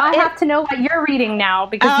 Well, I have to know what you're reading now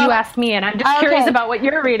because you asked me, and I'm just curious about what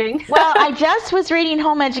you're reading. Well, I just was reading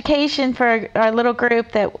Home Education for our little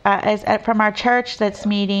group that is from our church that's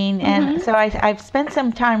meeting, and so I've spent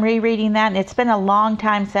some time rereading that, and it's been a long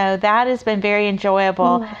time, so that has been very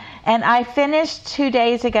enjoyable. And I finished 2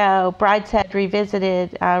 days ago, Brideshead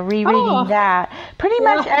Revisited, rereading that. Pretty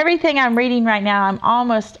much everything I'm reading right now, I'm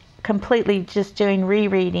almost completely just doing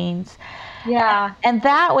rereadings. Yeah. And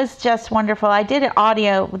that was just wonderful. I did with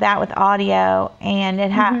audio, and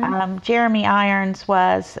it had Jeremy Irons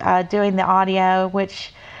was doing the audio,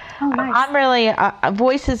 which Oh, nice. I'm really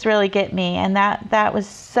voices really get me, and that was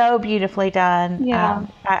so beautifully done. Yeah.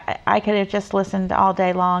 I could have just listened all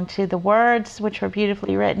day long to the words, which were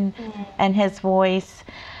beautifully written, and his voice.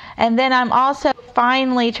 And then I'm also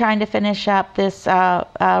finally trying to finish up this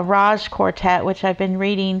Raj quartet, which I've been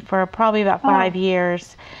reading for probably about 5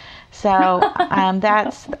 years. So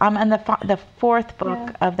I'm in the fourth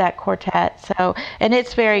book of that quartet. So, and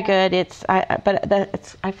it's very good.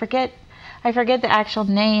 I forget the actual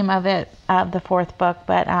name of it, of the fourth book,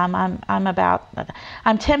 but I'm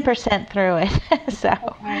 10% through it. So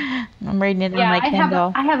I'm reading it on my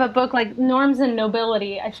Kindle. I have a book like Norms and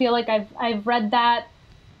Nobility. I feel like I've read that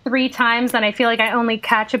 3 times, and I feel like I only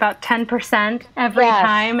catch about 10% every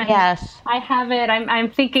time. And yes. I have it. I'm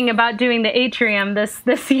thinking about doing the Atrium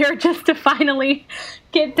this year just to finally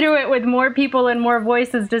get through it with more people and more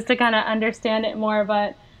voices, just to kind of understand it more.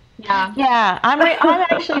 But yeah. I'm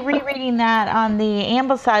actually rereading that on the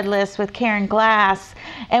Ambleside list with Karen Glass,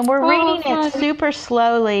 and we're reading it super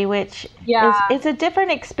slowly, which is a different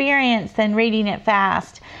experience than reading it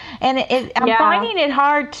fast. And I'm finding it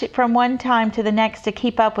hard from one time to the next to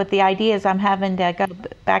keep up with the ideas. I'm having to go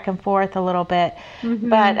back and forth a little bit.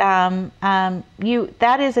 But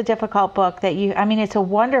that is a difficult book it's a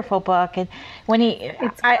wonderful book. And when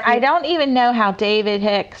I don't even know how David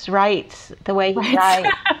Hicks writes the way he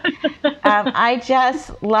writes. I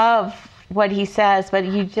just love what he says, but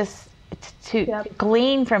you just to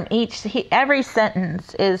glean from every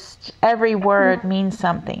sentence every word means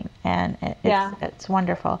something, and it's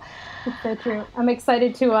wonderful. It's so true. I'm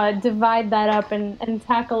excited to divide that up and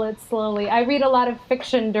tackle it slowly. I read a lot of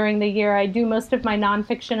fiction during the year. I do most of my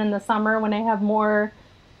nonfiction in the summer when I have more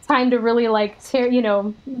time to really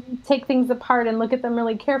take things apart and look at them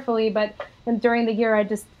really carefully. But during the year, I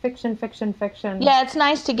just fiction. Yeah, it's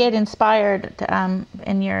nice to get inspired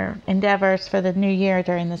in your endeavors for the new year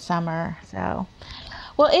during the summer. So,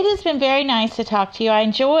 well, it has been very nice to talk to you.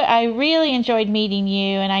 I really enjoyed meeting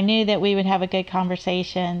you, and I knew that we would have a good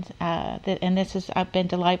conversation. And this has been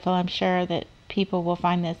delightful. I'm sure that people will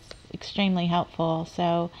find this extremely helpful.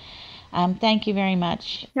 So, thank you very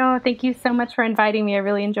much. No, thank you so much for inviting me. I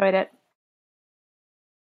really enjoyed it.